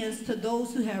obedience to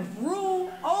those who have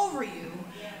rule over you,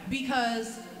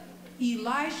 because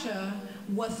Elisha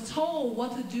was told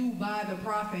what to do by the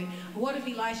prophet. What if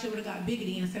Elisha would have got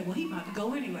biggity and said, well, he's about to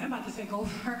go anyway. I'm about to take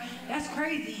over. That's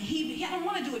crazy. I don't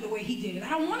want to do it the way he did it. I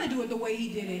don't want to do it the way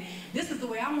he did it. This is the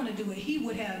way I want to do it. He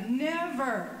would have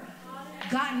never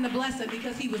gotten the blessing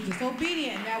because he was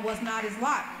disobedient. That was not his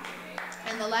lot.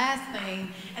 And the last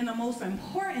thing, and the most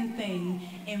important thing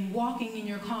in walking in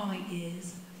your calling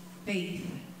is faith.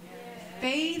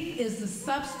 Faith is the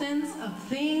substance of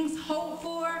things hoped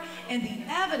for and the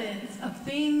evidence of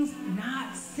things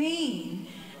not seen.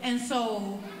 And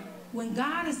so when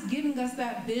God is giving us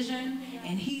that vision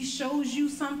and he shows you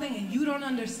something and you don't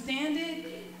understand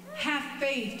it, have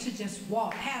faith to just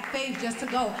walk. Have faith just to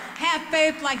go. Have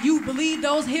faith like you believe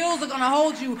those hills are going to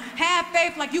hold you. Have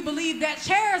faith like you believe that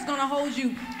chair is going to hold you.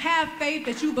 Have faith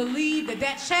that you believe that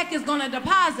that check is going to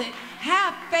deposit.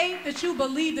 Have faith that you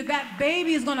believe that that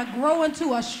baby is going to grow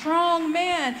into a strong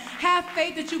man. Have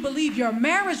faith that you believe your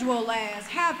marriage will last.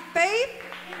 Have faith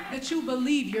that you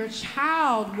believe your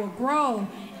child will grow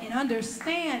and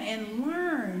understand and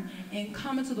learn and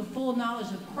come into the full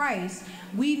knowledge of Christ.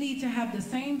 We need to have the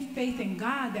same faith in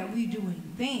God that we do in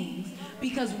things.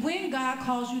 Because when God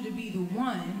calls you to be the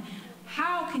one,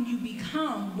 how can you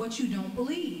become what you don't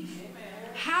believe?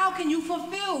 How can you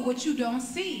fulfill what you don't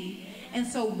see? And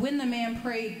so when the man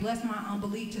prayed, bless my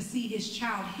unbelief, to see his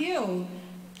child healed,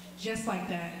 just like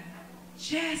that,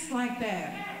 just like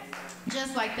that,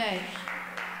 just like that.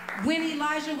 When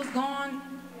Elijah was gone,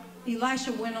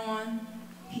 Elisha went on.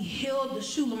 He healed the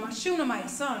Shunammite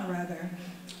son, rather.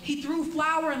 He threw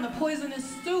flour in the poisonous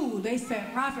stew. They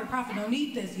said, prophet, don't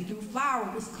eat this. He threw flour.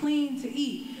 It was clean to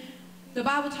eat. The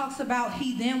Bible talks about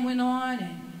he then went on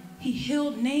and he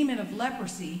healed Naaman of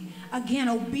leprosy. Again,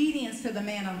 obedience to the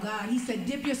man of God. He said,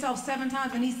 dip yourself 7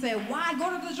 times. And he said, why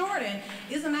go to the Jordan?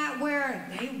 Isn't that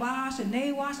where they wash and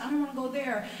they wash? I don't want to go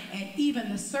there. And even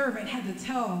the servant had to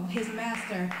tell his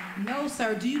master, no,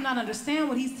 sir, do you not understand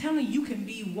what he's telling you? You can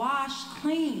be washed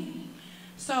clean.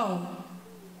 So,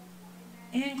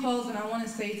 in closing, I want to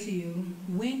say to you,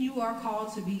 when you are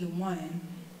called to be the one,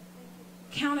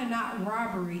 count it not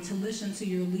robbery to listen to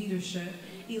your leadership.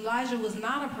 Elijah was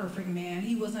not a perfect man.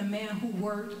 He was a man who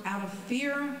worked out of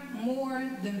fear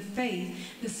more than faith,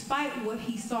 despite what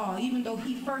he saw, even though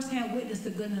he firsthand witnessed the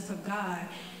goodness of God.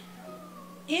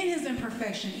 In his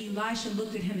imperfection, Elisha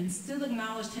looked at him and still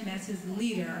acknowledged him as his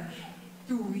leader.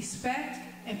 Through respect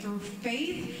and through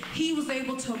faith, he was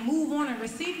able to move on and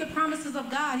receive the promises of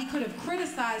God. He could have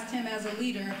criticized him as a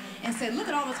leader and said, look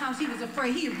at all the times he was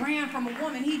afraid. He ran from a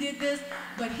woman. He did this.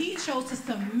 But he chose to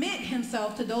submit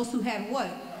himself to those who had what?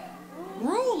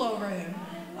 Rule over him.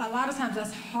 A lot of times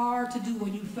that's hard to do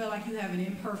when you feel like you have an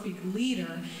imperfect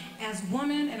leader. As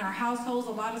women in our households,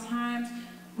 a lot of times,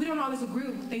 we don't always agree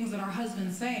with things that our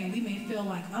husbands say. And we may feel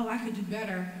like, oh, I could do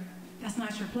better. That's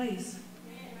not your place.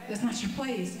 That's not your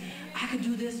place. I could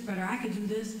do this better. I could do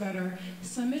this better.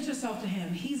 Submit yourself to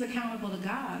him. He's accountable to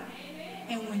God.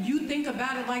 And when you think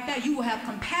about it like that, you will have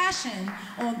compassion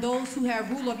on those who have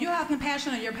rule of. You'll have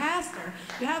compassion on your pastor.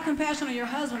 You'll have compassion on your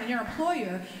husband and your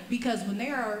employer, because when they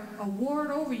are a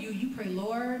ward over you, you pray,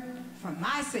 Lord, for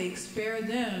my sake, spare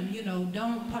them. You know,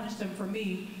 don't punish them for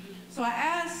me. So I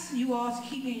ask you all to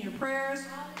keep me in your prayers.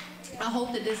 I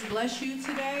hope that this bless you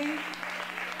today.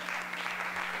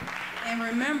 And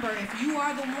remember, if you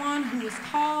are the one who is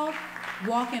called,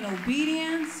 walk in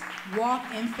obedience, walk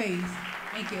in faith.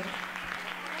 Thank you.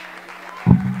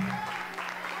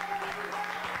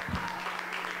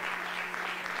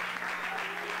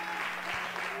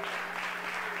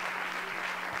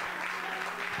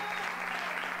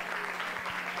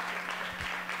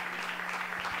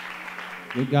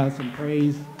 Give God some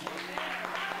praise.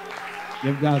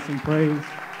 Give God some praise.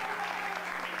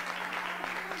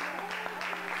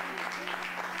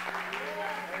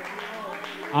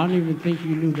 I don't even think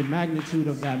you knew the magnitude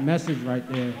of that message right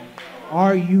there.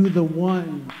 Are you the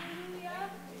one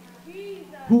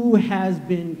who has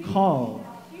been called?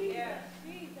 I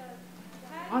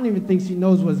don't even think she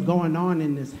knows what's going on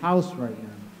in this house right now.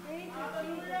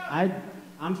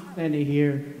 I'm standing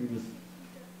here.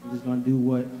 I'm just going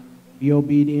to be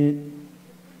obedient,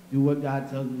 do what God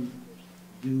tells me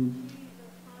to do.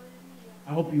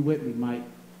 I hope you're with me, Mike,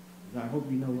 because I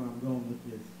hope you know where I'm going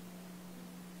with this.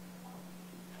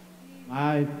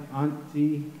 My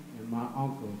auntie and my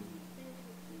uncle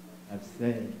have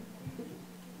said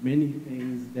many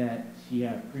things that she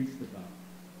had preached about.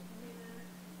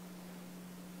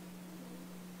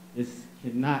 This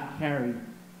cannot carry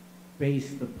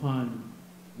based upon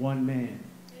one man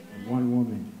and one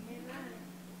woman.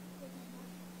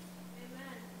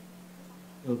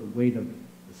 Feel the weight of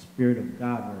the Spirit of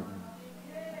God right now.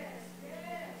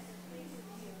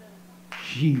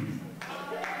 Jesus.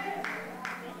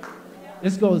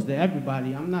 This goes to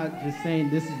everybody. I'm not just saying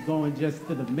this is going just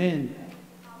to the men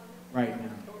right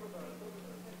now.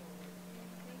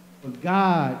 But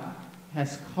God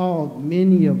has called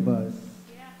many of us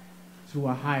to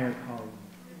a higher calling.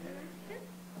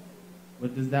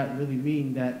 What does that really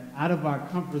mean? That out of our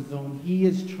comfort zone, he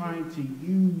is trying to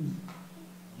use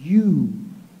you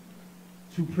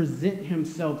to present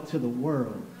himself to the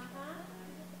world.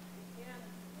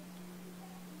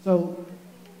 So,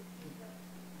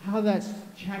 how that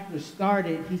chapter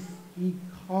started, he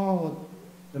called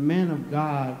the man of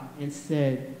God and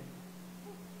said,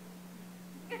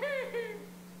 I'm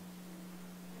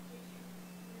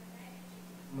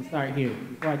going to start here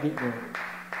before I get there.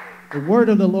 The word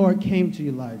of the Lord came to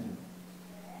Elijah.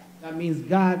 That means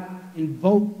God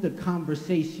invoked the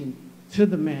conversation to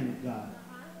the man of God.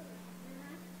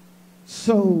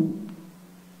 So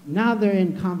now they're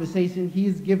in conversation. He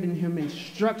is giving him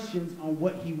instructions on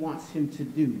what he wants him to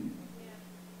do.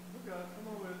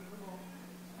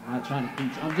 I'm not trying to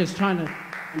preach.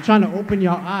 I'm trying to open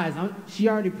your eyes. She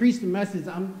already preached the message.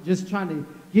 I'm just trying to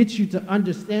get you to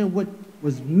understand what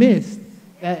was missed.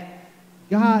 That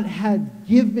God had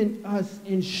given us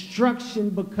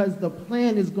instruction because the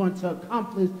plan is going to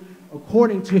accomplish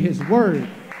according to his word.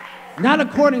 Not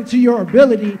according to your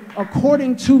ability,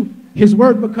 according to his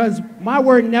word, because my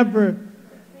word never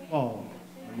falls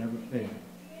or never fails.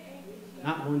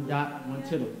 Not one dot, one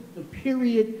tittle. The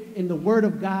period in the word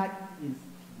of God is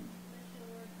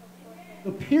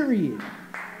the period.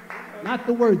 Not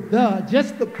the word the,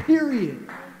 just the period.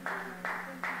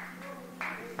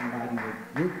 Somebody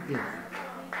will get this.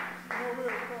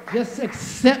 Just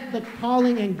accept the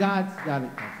calling and God's got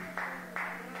it covered.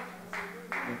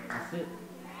 That's it.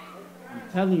 I'm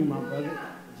telling you, my brother,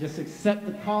 just accept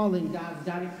the call and God's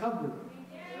got it covered.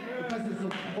 Because it's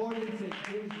according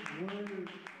to his word.